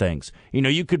working on things. You know,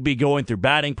 you could be going through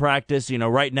batting practice. You know,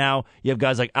 right now you have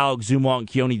guys like Alex Zumwalt and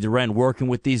Keone Duren working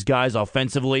with these guys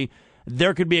offensively.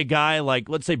 There could be a guy like,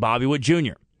 let's say, Bobby Witt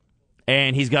Jr.,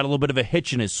 and he's got a little bit of a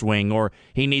hitch in his swing, or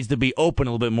he needs to be open a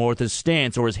little bit more with his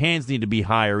stance, or his hands need to be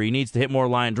higher, he needs to hit more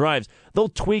line drives. They'll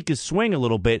tweak his swing a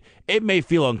little bit. It may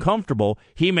feel uncomfortable.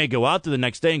 He may go out there the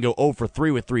next day and go 0 for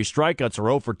 3 with 3 strikeouts, or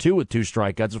 0 for 2 with 2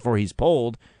 strikeouts before he's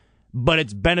pulled, but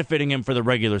it's benefiting him for the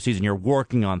regular season. You're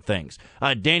working on things.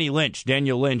 Daniel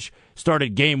Lynch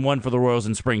started game 1 for the Royals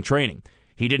in spring training.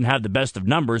 He didn't have the best of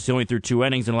numbers. He only threw 2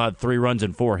 innings and allowed 3 runs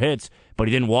and 4 hits, but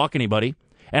he didn't walk anybody.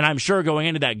 And I'm sure going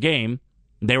into that game,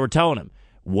 they were telling him,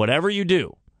 whatever you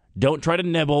do, don't try to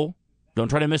nibble, don't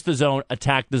try to miss the zone,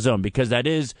 attack the zone, because that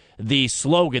is the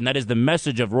slogan, that is the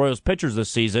message of Royals pitchers this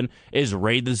season, is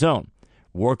raid the zone.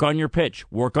 Work on your pitch,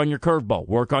 work on your curveball,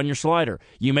 work on your slider.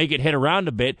 You may get hit around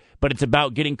a bit, but it's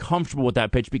about getting comfortable with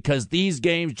that pitch, because these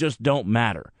games just don't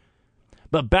matter.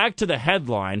 But back to the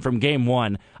headline from Game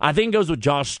 1, I think it goes with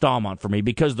Josh Staumont for me,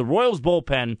 because the Royals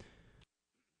bullpen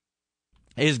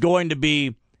is going to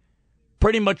be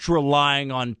pretty much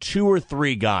relying on 2 or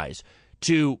 3 guys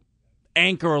to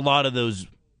anchor a lot of those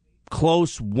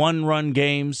close one-run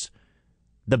games,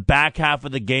 the back half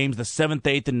of the games, the 7th,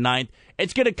 8th, and 9th.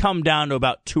 It's going to come down to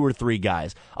about 2 or 3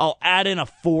 guys. I'll add in a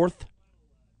 4th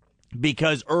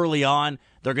because early on,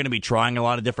 they're going to be trying a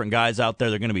lot of different guys out there.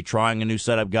 They're going to be trying a new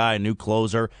setup guy, a new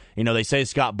closer. You know, they say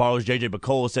Scott Barlow's J.J.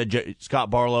 Picola said Scott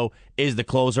Barlow is the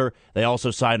closer. They also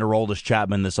signed Aroldis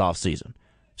Chapman this offseason.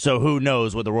 So who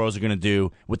knows what the Royals are going to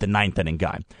do with the 9th inning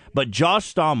guy. But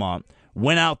Josh Staumont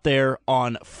went out there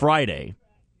on Friday,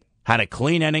 had a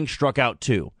clean inning, struck out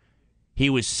 2. He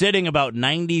was sitting about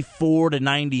 94 to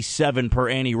 97 per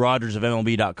Andy Rogers of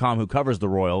MLB.com, who covers the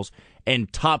Royals,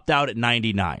 and topped out at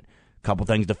 99. Couple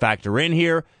things to factor in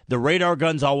here. The radar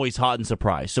gun's always hot and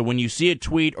surprise. So when you see a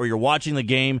tweet or you're watching the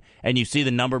game and you see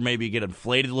the number maybe get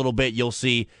inflated a little bit, you'll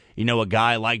see, a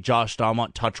guy like Josh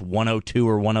Staumont touch 102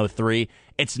 or 103.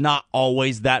 It's not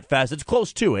always that fast. It's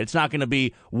close to it. It's not going to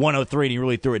be 103 and he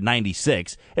really threw it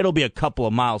 96. It'll be a couple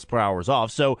of miles per hour off.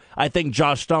 So I think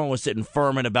Josh Staumont was sitting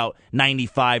firm at about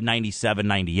 95, 97,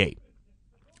 98.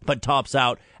 But tops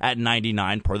out at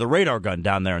 99 per the radar gun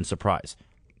down there in Surprise.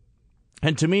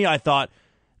 And to me, I thought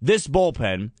this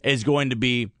bullpen is going to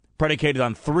be predicated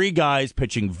on 3 guys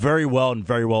pitching very well and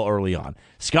very well early on.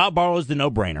 Scott Barlow is the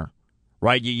no-brainer,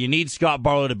 right? You need Scott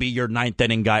Barlow to be your 9th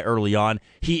inning guy early on.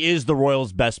 He is the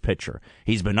Royals' best pitcher.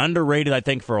 He's been underrated, I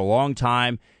think, for a long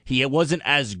time. He wasn't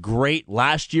as great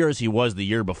last year as he was the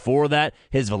year before that.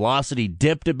 His velocity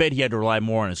dipped a bit. He had to rely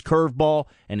more on his curveball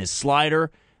and his slider.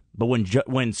 But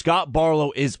when Scott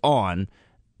Barlow is on,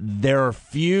 there are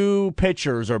few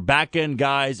pitchers or back-end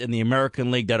guys in the American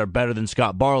League that are better than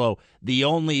Scott Barlow. The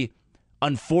only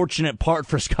unfortunate part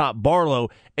for Scott Barlow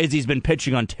is he's been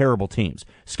pitching on terrible teams.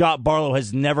 Scott Barlow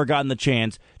has never gotten the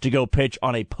chance to go pitch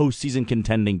on a postseason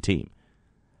contending team.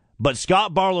 But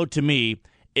Scott Barlow, to me,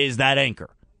 is that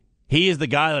anchor. He is the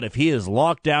guy that if he is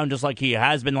locked down, just like he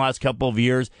has been the last couple of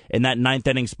years in that 9th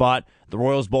inning spot, the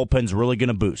Royals bullpen's really going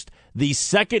to boost. The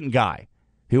second guy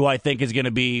who I think is going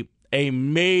to be a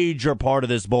major part of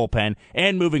this bullpen,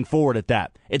 and moving forward at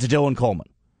that, it's Dylan Coleman.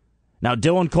 Now,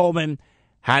 Dylan Coleman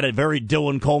had a very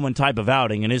Dylan Coleman type of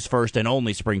outing in his first and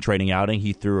only spring training outing.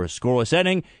 He threw a scoreless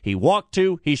inning. He walked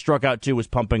 2. He struck out 2, was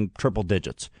pumping triple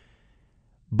digits.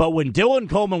 But when Dylan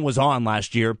Coleman was on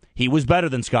last year, he was better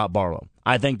than Scott Barlow.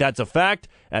 I think that's a fact.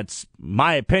 That's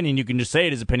my opinion. You can just say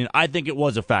it as opinion. I think it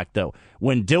was a fact, though.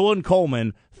 When Dylan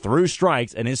Coleman threw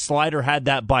strikes and his slider had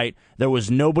that bite, there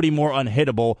was nobody more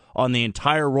unhittable on the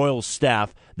entire Royals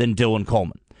staff than Dylan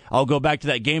Coleman. I'll go back to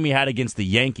that game he had against the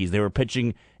Yankees. They were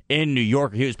pitching in New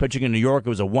York. He was pitching in New York. It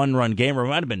was a 1-run game, or it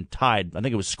might have been tied. I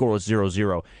think it was scoreless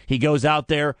 0-0. He goes out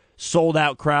there,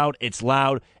 sold-out crowd. It's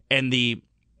loud, and the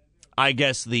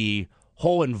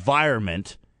whole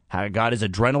environment got his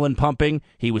adrenaline pumping.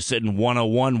 He was sitting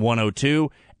 101,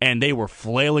 102, and they were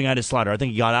flailing at his slider. I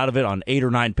think he got out of it on 8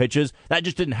 or 9 pitches. That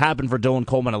just didn't happen for Dylan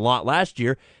Coleman a lot last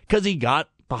year because he got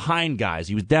behind guys.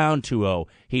 He was down 2-0.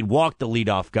 He'd walk the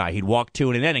leadoff guy. He'd walk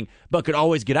 2 in an inning, but could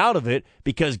always get out of it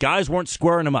because guys weren't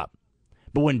squaring him up.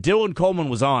 But when Dylan Coleman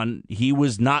was on, he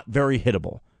was not very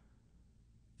hittable.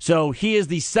 So he is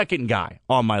the second guy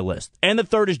on my list. And the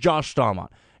third is Josh Staumont.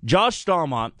 Josh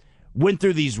Staumont went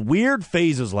through these weird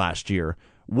phases last year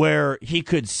where he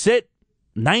could sit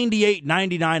 98,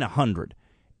 99, 100,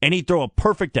 and he'd throw a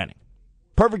perfect inning.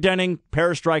 Perfect inning,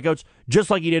 pair of strikeouts, just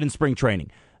like he did in spring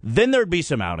training. Then there'd be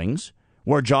some outings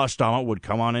where Josh Staumont would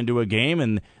come on into a game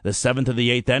in the 7th or the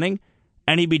 8th inning,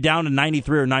 and he'd be down to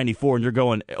 93 or 94, and you're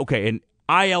going, okay, an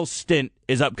IL stint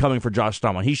is upcoming for Josh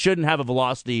Staumont. He shouldn't have a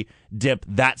velocity dip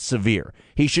that severe.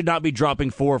 He should not be dropping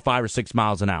 4 or 5 or 6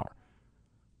 miles an hour.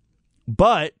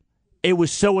 But it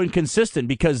was so inconsistent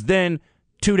because then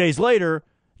 2 days later,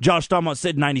 Josh Staumont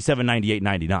said 97, 98,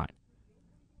 99.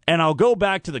 And I'll go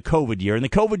back to the COVID year. And the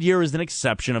COVID year is an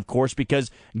exception, of course,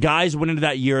 because guys went into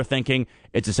that year thinking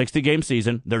it's a 60-game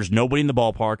season. There's nobody in the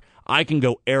ballpark. I can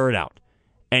go air it out.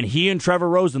 And he and Trevor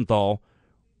Rosenthal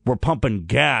were pumping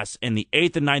gas in the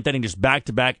 8th and 9th inning just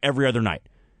back-to-back every other night.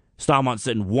 Staumont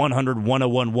sitting 100,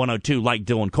 101, 102 like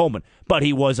Dylan Coleman. But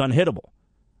he was unhittable.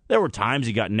 There were times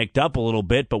he got nicked up a little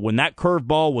bit, but when that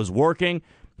curveball was working,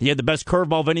 he had the best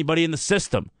curveball of anybody in the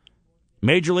system.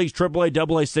 Major Leagues, AAA,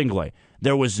 AA, Single A.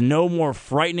 There was no more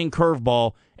frightening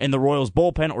curveball in the Royals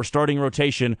bullpen or starting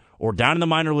rotation or down in the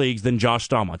minor leagues than Josh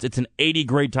Staumont's. It's an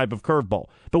 80-grade type of curveball.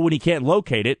 But when he can't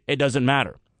locate it, it doesn't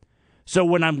matter. So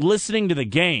when I'm listening to the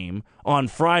game on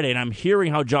Friday and I'm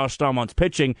hearing how Josh Staumont's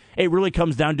pitching, it really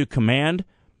comes down to command.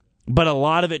 But a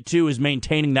lot of it, too, is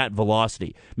maintaining that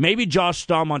velocity. Maybe Josh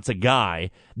Staumont's a guy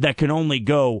that can only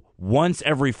go once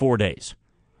every 4 days.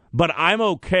 But I'm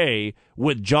okay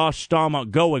with Josh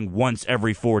Staumont going once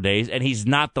every 4 days, and he's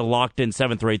not the locked-in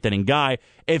 7th or 8th inning guy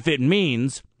if it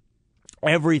means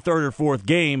every third or fourth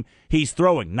game he's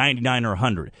throwing 99 or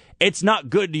 100. It's not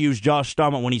good to use Josh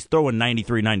Staumont when he's throwing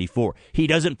 93, 94. He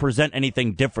doesn't present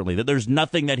anything differently. That there's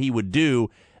nothing that he would do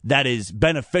that is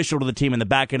beneficial to the team in the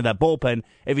back end of that bullpen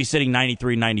if he's sitting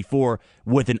 93, 94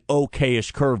 with an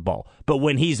okay-ish curveball. But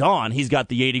when he's on, he's got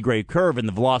the 80-grade curve and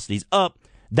the velocity's up.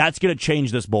 That's going to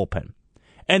change this bullpen.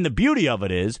 And the beauty of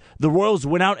it is the Royals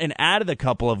went out and added a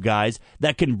couple of guys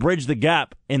that can bridge the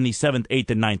gap in the 7th,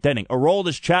 8th, and 9th inning.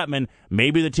 Aroldis Chapman,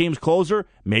 maybe the team's closer,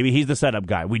 maybe he's the setup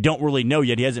guy. We don't really know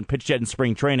yet. He hasn't pitched yet in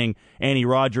spring training. Annie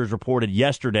Rogers reported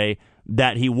yesterday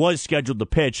that he was scheduled to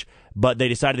pitch, but they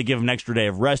decided to give him an extra day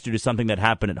of rest due to something that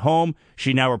happened at home.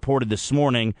 She now reported this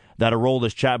morning that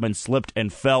Aroldis Chapman slipped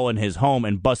and fell in his home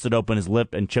and busted open his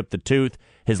lip and chipped the tooth.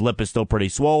 His lip is still pretty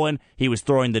swollen. He was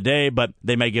throwing the day, but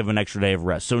they may give him an extra day of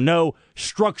rest. So no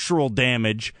structural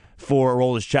damage for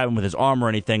Aroldis Chapman with his arm or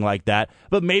anything like that.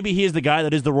 But maybe he is the guy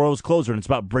that is the Royals' closer, and it's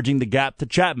about bridging the gap to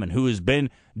Chapman, who has been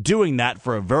doing that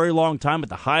for a very long time at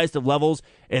the highest of levels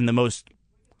in the most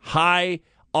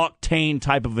high-octane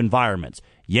type of environments.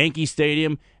 Yankee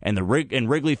Stadium and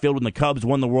Wrigley Field when the Cubs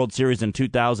won the World Series in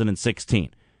 2016.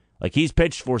 Like, he's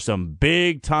pitched for some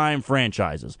big-time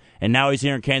franchises, and now he's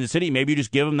here in Kansas City. Maybe you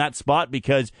just give him that spot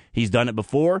because he's done it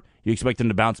before. You expect him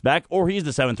to bounce back, or he's the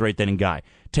 7th or 8th inning guy.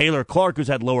 Taylor Clark, who's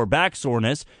had lower back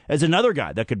soreness, is another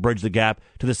guy that could bridge the gap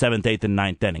to the 7th, 8th, and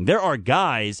 9th inning. There are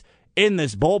guys in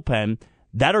this bullpen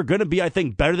that are going to be, I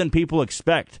think, better than people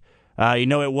expect. I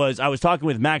was talking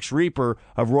with Max Reaper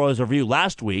of Royals Review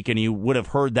last week, and you would have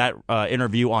heard that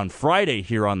interview on Friday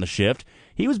here on The Shift.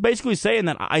 He was basically saying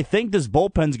that I think this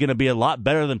bullpen's going to be a lot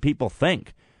better than people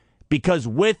think, because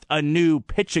with a new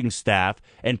pitching staff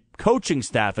and coaching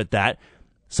staff at that,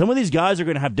 some of these guys are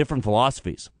going to have different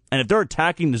philosophies. And if they're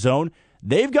attacking the zone,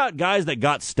 they've got guys that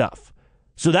got stuff.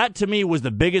 So that, to me, was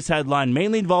the biggest headline,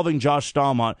 mainly involving Josh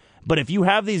Staumont. But if you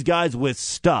have these guys with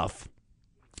stuff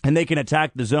and they can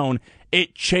attack the zone,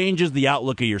 it changes the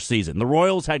outlook of your season. The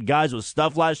Royals had guys with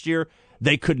stuff last year.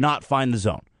 They could not find the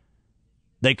zone.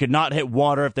 They could not hit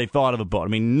water if they fell out of a boat. I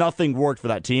mean, nothing worked for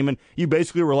that team, and you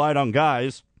basically relied on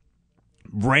guys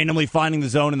randomly finding the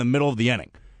zone in the middle of the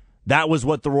inning. That was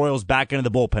what the Royals' back end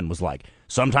of the bullpen was like.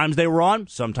 Sometimes they were on,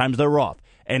 sometimes they were off.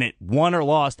 And it won or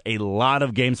lost a lot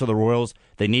of games for the Royals.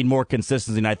 They need more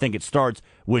consistency, and I think it starts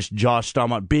with Josh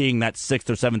Staumont being that 6th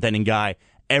or 7th inning guy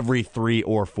every 3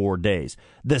 or 4 days.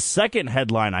 The second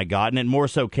headline I got, and it more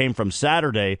so came from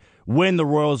Saturday, when the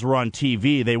Royals were on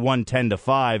TV, they won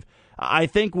 10-5. I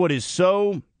think what is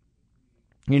so,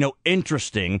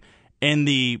 interesting in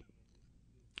the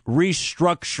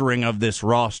restructuring of this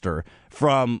roster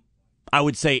from, I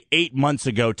would say, 8 months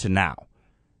ago to now.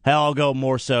 Hell, I'll go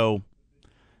more so,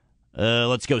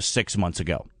 let's go 6 months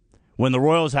ago, when the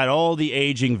Royals had all the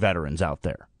aging veterans out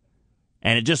there.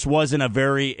 And it just wasn't a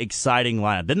very exciting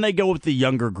lineup. Then they go with the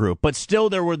younger group, but still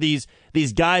there were these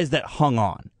guys that hung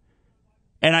on.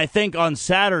 And I think on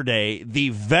Saturday, the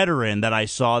veteran that I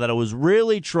saw that I was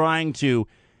really trying to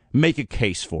make a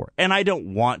case for, and I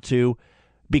don't want to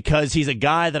because he's a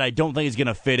guy that I don't think is going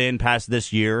to fit in past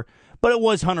this year, but it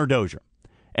was Hunter Dozier.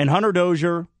 And Hunter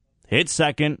Dozier hit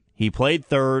second, he played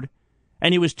third,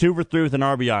 and he was 2 for 3 with an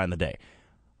RBI on the day.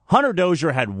 Hunter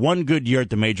Dozier had one good year at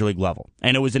the major league level,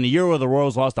 and it was in a year where the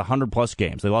Royals lost 100-plus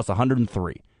games. They lost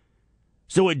 103.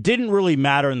 So it didn't really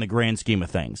matter in the grand scheme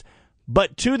of things.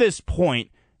 But to this point,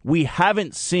 we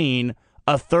haven't seen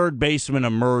a third baseman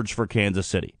emerge for Kansas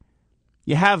City.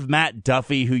 You have Matt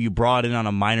Duffy, who you brought in on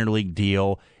a minor league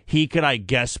deal. He could, I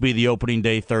guess, be the opening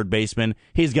day third baseman.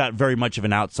 He's got very much of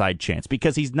an outside chance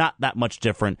because he's not that much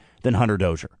different than Hunter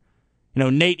Dozier.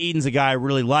 Nate Eaton's a guy I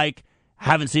really like.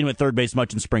 Haven't seen him at third base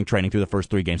much in spring training through the first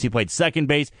 3 games. He played second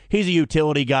base. He's a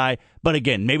utility guy. But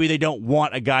again, maybe they don't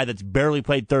want a guy that's barely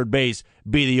played third base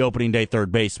be the opening day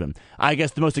third baseman. I guess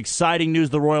the most exciting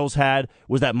news the Royals had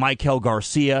was that Maikel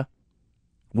Garcia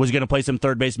was going to play some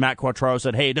third base. Matt Quatraro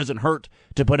said, hey, it doesn't hurt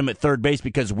to put him at third base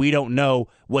because we don't know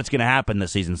what's going to happen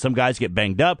this season. Some guys get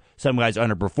banged up. Some guys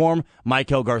underperform.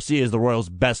 Maikel Garcia is the Royals'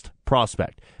 best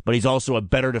prospect. But he's also a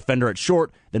better defender at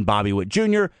short than Bobby Witt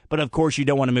Jr. But, of course, you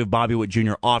don't want to move Bobby Witt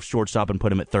Jr. off shortstop and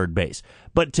put him at third base.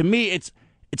 But to me, it's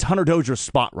Hunter Dozier's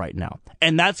spot right now.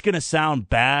 And that's going to sound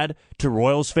bad to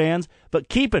Royals fans. But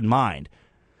keep in mind,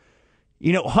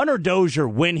 Hunter Dozier,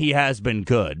 when he has been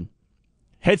good,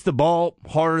 hits the ball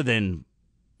harder than,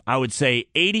 I would say,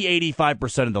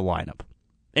 80-85% of the lineup.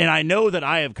 And I know that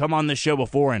I have come on this show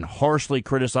before and harshly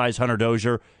criticized Hunter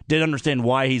Dozier, didn't understand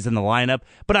why he's in the lineup,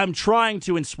 but I'm trying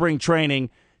to, in spring training,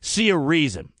 see a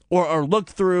reason. or look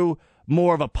through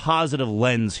more of a positive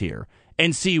lens here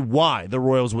and see why the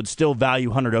Royals would still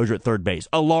value Hunter Dozier at third base.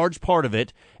 A large part of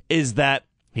it is that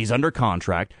he's under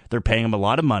contract. They're paying him a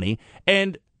lot of money.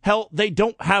 And, hell, they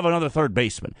don't have another third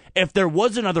baseman. If there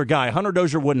was another guy, Hunter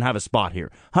Dozier wouldn't have a spot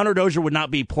here. Hunter Dozier would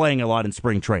not be playing a lot in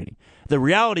spring training. The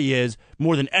reality is,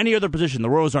 more than any other position, the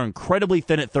Royals are incredibly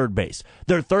thin at third base.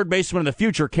 Their third baseman in the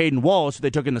future, Caden Wallace, who they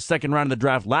took in the second round of the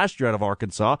draft last year out of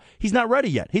Arkansas, he's not ready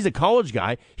yet. He's a college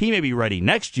guy. He may be ready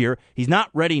next year. He's not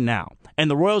ready now.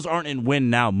 And the Royals aren't in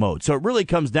win-now mode. So it really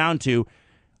comes down to,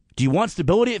 do you want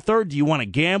stability at third? Do you want to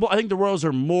gamble? I think the Royals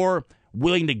are more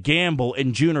willing to gamble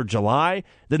in June or July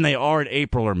than they are in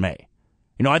April or May.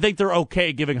 I think they're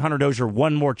okay giving Hunter Dozier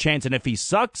one more chance, and if he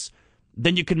sucks,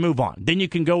 then you can move on. Then you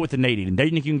can go with a Nate Eaton.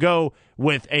 Then you can go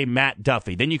with a Matt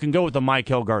Duffy. Then you can go with a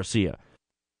Maikel Garcia.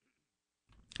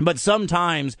 But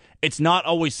sometimes it's not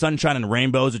always sunshine and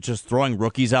rainbows. It's just throwing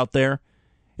rookies out there.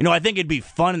 I think it'd be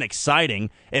fun and exciting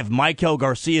if Maikel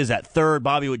Garcia is at third,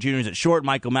 Bobby Witt Jr. is at short,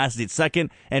 Michael Massey at second,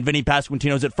 and Vinny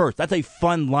Pasquantino's at first. That's a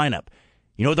fun lineup.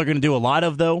 You know what they're going to do a lot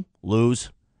of, though?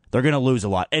 Lose. They're going to lose a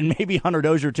lot. And maybe Hunter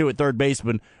Dozier, too, at third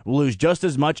baseman will lose just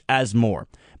as much as more.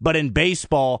 But in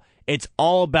baseball, it's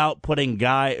all about putting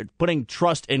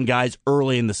trust in guys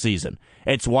early in the season.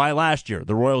 It's why last year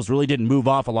the Royals really didn't move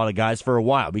off a lot of guys for a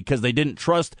while, because they didn't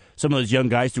trust some of those young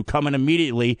guys to come in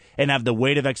immediately and have the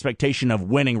weight of expectation of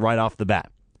winning right off the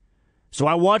bat. So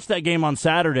I watched that game on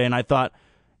Saturday, and I thought,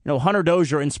 Hunter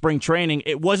Dozier in spring training,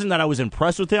 it wasn't that I was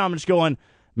impressed with him. I'm just going,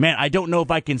 man, I don't know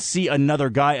if I can see another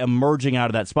guy emerging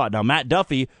out of that spot. Now, Matt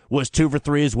Duffy was 2 for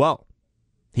 3 as well.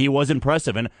 He was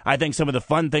impressive, and I think some of the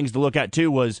fun things to look at,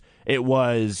 too, was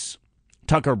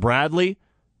Tucker Bradley.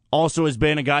 Also has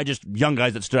been a guy, just young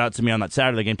guys that stood out to me on that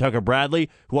Saturday game. Tucker Bradley,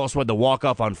 who also had the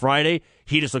walk-off on Friday.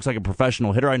 He just looks like a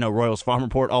professional hitter. I know Royals Farm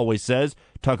Report always says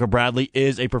Tucker Bradley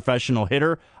is a professional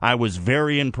hitter. I was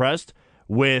very impressed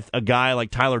with a guy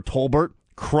like Tyler Tolbert.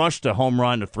 Crushed a home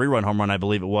run, a 3-run home run, I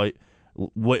believe it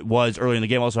was early in the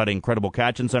game. Also had an incredible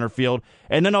catch in center field.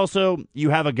 And then also you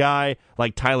have a guy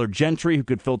like Tyler Gentry who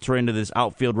could filter into this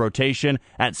outfield rotation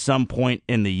at some point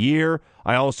in the year.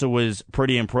 I also was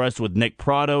pretty impressed with Nick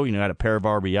Pratto. Had a pair of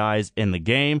RBIs in the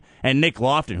game. And Nick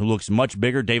Lofton, who looks much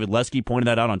bigger. David Lesky pointed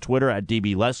that out on Twitter at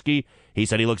DB Lesky. He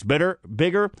said he looks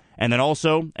bigger. And then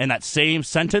also, in that same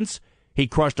sentence, he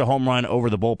crushed a home run over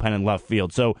the bullpen in left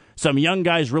field. So some young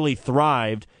guys really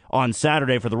thrived on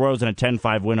Saturday for the Royals in a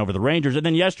 10-5 win over the Rangers. And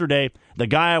then yesterday, the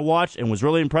guy I watched and was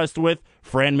really impressed with,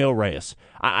 Franmil Reyes.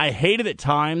 I hate it at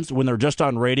times when they're just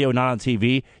on radio, not on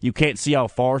TV. You can't see how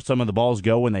far some of the balls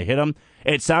go when they hit them.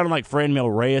 It sounded like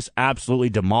Franmil Reyes absolutely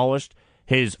demolished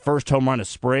his first home run of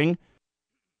spring.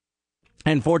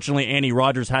 And fortunately, Andy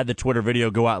Rogers had the Twitter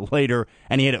video go out later,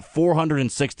 and he hit it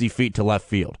 460 feet to left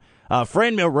field.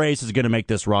 Franmil Reyes is going to make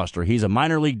this roster. He's a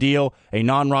minor league deal, a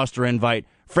non-roster invite.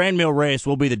 Franmil Reyes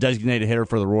will be the designated hitter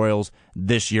for the Royals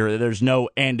this year. There's no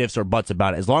and ifs or buts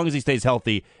about it. As long as he stays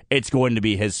healthy, it's going to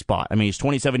be his spot. I mean, he's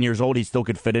 27 years old. He still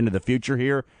could fit into the future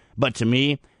here. But to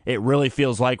me, it really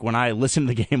feels like when I listen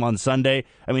to the game on Sunday,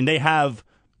 I mean, they have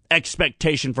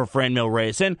expectation for Franmil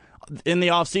Reyes. And in the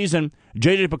offseason,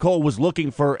 J.J. Picollo was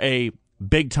looking for a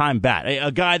big-time bat,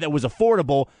 a guy that was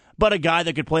affordable, but a guy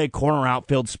that could play a corner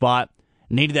outfield spot,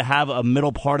 needed to have a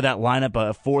middle part of that lineup,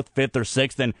 a fourth, fifth, or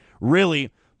sixth. And really,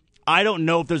 I don't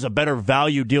know if there's a better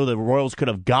value deal the Royals could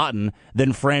have gotten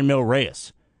than Franmil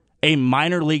Reyes. A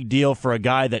minor league deal for a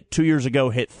guy that 2 years ago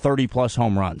hit 30-plus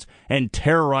home runs and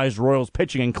terrorized Royals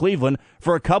pitching in Cleveland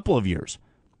for a couple of years.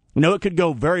 It could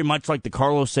go very much like the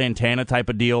Carlos Santana type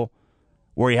of deal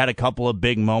where he had a couple of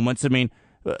big moments. I mean,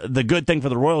 the good thing for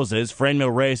the Royals is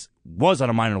Franmil Reyes was on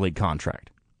a minor league contract.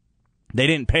 They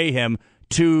didn't pay him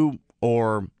a 2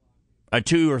 or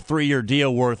 3 year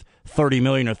deal worth $30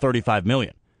 million or $35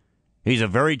 million. He's a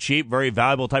very cheap, very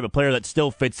valuable type of player that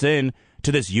still fits in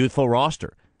to this youthful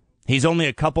roster. He's only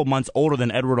a couple months older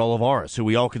than Edward Olivares, who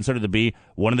we all consider to be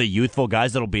one of the youthful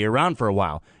guys that'll be around for a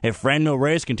while. If Franmil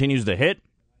Reyes continues to hit,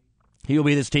 he'll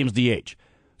be this team's DH.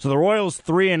 So the Royals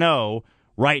 3-0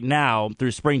 right now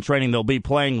through spring training. They'll be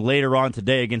playing later on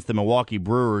today against the Milwaukee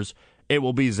Brewers. It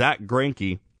will be Zach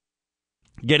Greinke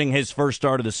getting his first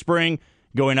start of the spring,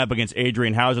 going up against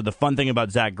Adrian Houser. The fun thing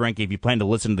about Zach Greinke, if you plan to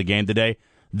listen to the game today,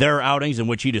 there are outings in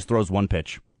which he just throws one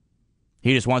pitch.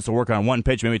 He just wants to work on one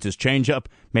pitch. Maybe it's his changeup.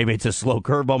 Maybe it's his slow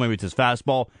curveball. Maybe it's his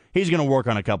fastball. He's going to work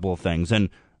on a couple of things. And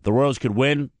the Royals could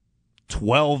win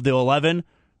 12-11,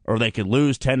 or they could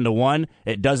lose 10-1.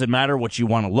 It doesn't matter. What you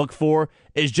want to look for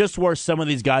is just where some of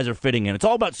these guys are fitting in. It's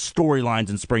all about storylines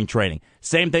in spring training.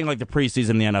 Same thing like the preseason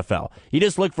in the NFL. You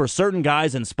just look for certain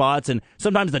guys in spots, and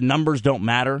sometimes the numbers don't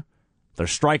matter. They're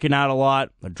striking out a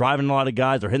lot. They're driving a lot of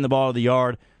guys. They're hitting the ball out of the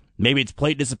yard. Maybe it's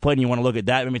plate discipline. You want to look at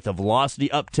that. Maybe it's a velocity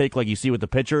uptick like you see with the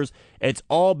pitchers. It's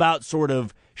all about sort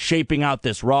of shaping out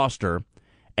this roster.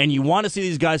 And you want to see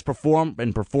these guys perform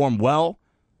and perform well.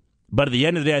 But at the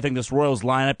end of the day, I think this Royals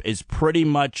lineup is pretty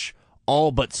much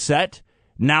all but set.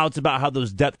 Now it's about how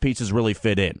those depth pieces really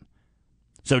fit in.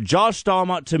 So Josh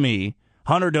Stallmont to me,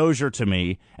 Hunter Dozier to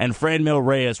me, and Franmil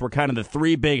Reyes were kind of the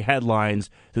three big headlines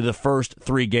through the first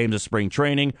 3 games of spring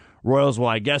training. Royals will,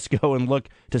 I guess, go and look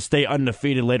to stay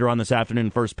undefeated later on this afternoon.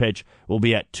 First pitch will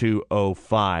be at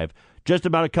 2:05. Just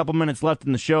about a couple minutes left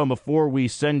in the show, and before we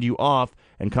send you off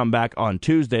and come back on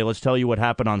Tuesday, let's tell you what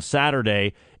happened on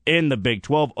Saturday in the Big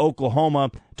 12.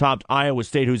 Oklahoma topped Iowa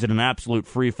State, who's in an absolute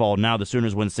free fall now. The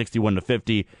Sooners win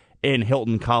 61-50 in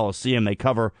Hilton Coliseum. They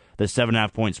cover the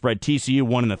 7.5-point spread. TCU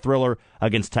won in the thriller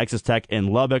against Texas Tech in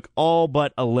Lubbock, all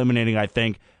but eliminating, I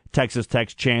think, Texas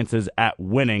Tech's chances at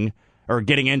winning or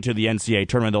getting into the NCAA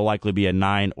tournament. They'll likely be a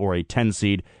 9 or a 10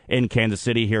 seed in Kansas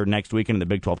City here next weekend in the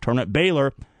Big 12 tournament.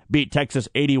 Baylor beat Texas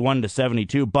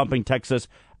 81-72, bumping Texas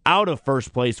out of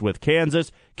first place with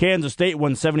Kansas. Kansas State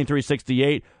won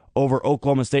 73-68 over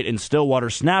Oklahoma State in Stillwater,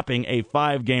 snapping a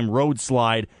 5-game road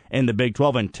slide in the Big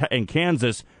 12, and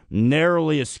Kansas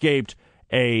narrowly escaped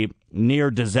a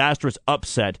near disastrous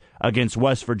upset against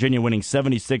West Virginia, winning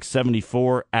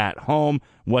 76-74 at home.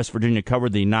 West Virginia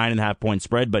covered the 9.5-point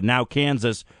spread, but now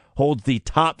Kansas holds the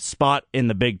top spot in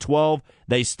the Big 12.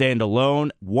 They stand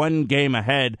alone, 1 game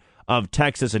ahead of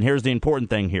Texas, and here's the important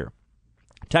thing here.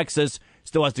 Texas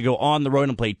still has to go on the road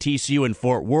and play TCU in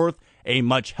Fort Worth, a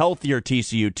much healthier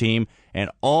TCU team, and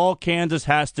all Kansas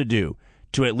has to do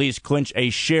to at least clinch a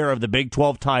share of the Big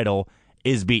 12 title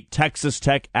is beat Texas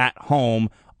Tech at home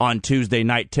on Tuesday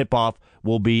night. Tip-off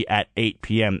will be at 8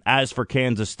 p.m. As for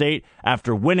Kansas State,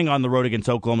 after winning on the road against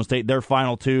Oklahoma State, their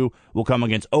final 2 will come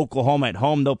against Oklahoma at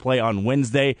home. They'll play on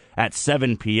Wednesday at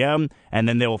 7 p.m., and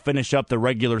then they will finish up the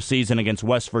regular season against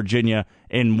West Virginia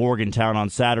in Morgantown on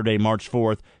Saturday, March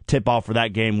 4th. Tip-off for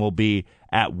that game will be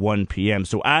at 1 p.m.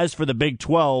 So as for the Big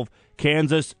 12,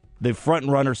 Kansas, the front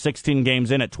runner, 16 games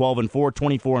in at 12-4,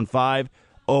 24-5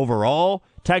 overall.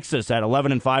 Texas at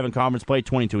 11-5 in conference play,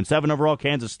 22-7 overall.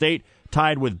 Kansas State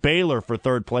tied with Baylor for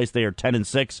third place. They are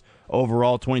 10-6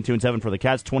 overall, 22-7 for the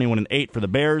Cats, 21-8 for the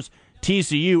Bears.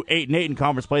 TCU 8-8 in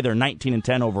conference play. They're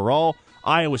 19-10 overall.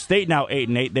 Iowa State now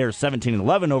 8-8. They're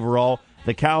 17-11 overall.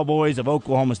 The Cowboys of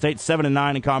Oklahoma State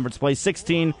 7-9 in conference play,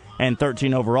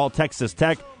 16-13 overall. Texas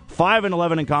Tech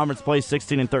 5-11 in conference play,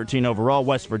 16-13 overall.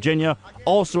 West Virginia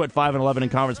also at 5-11 in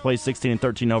conference play,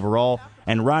 16-13 overall.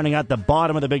 And rounding out the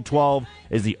bottom of the Big 12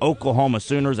 is the Oklahoma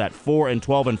Sooners at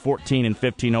 4-12 and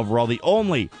 14-15 overall. The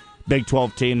only Big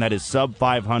 12 team that is sub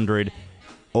 500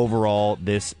 overall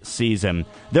this season.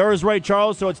 There is Ray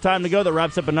Charles, so it's time to go. That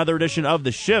wraps up another edition of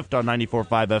The Shift on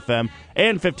 94.5 FM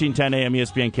and 1510 AM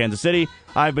ESPN Kansas City.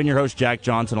 I've been your host, Jack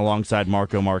Johnson, alongside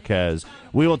Marco Marquez.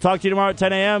 We will talk to you tomorrow at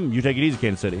 10 a.m. You take it easy,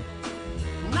 Kansas City.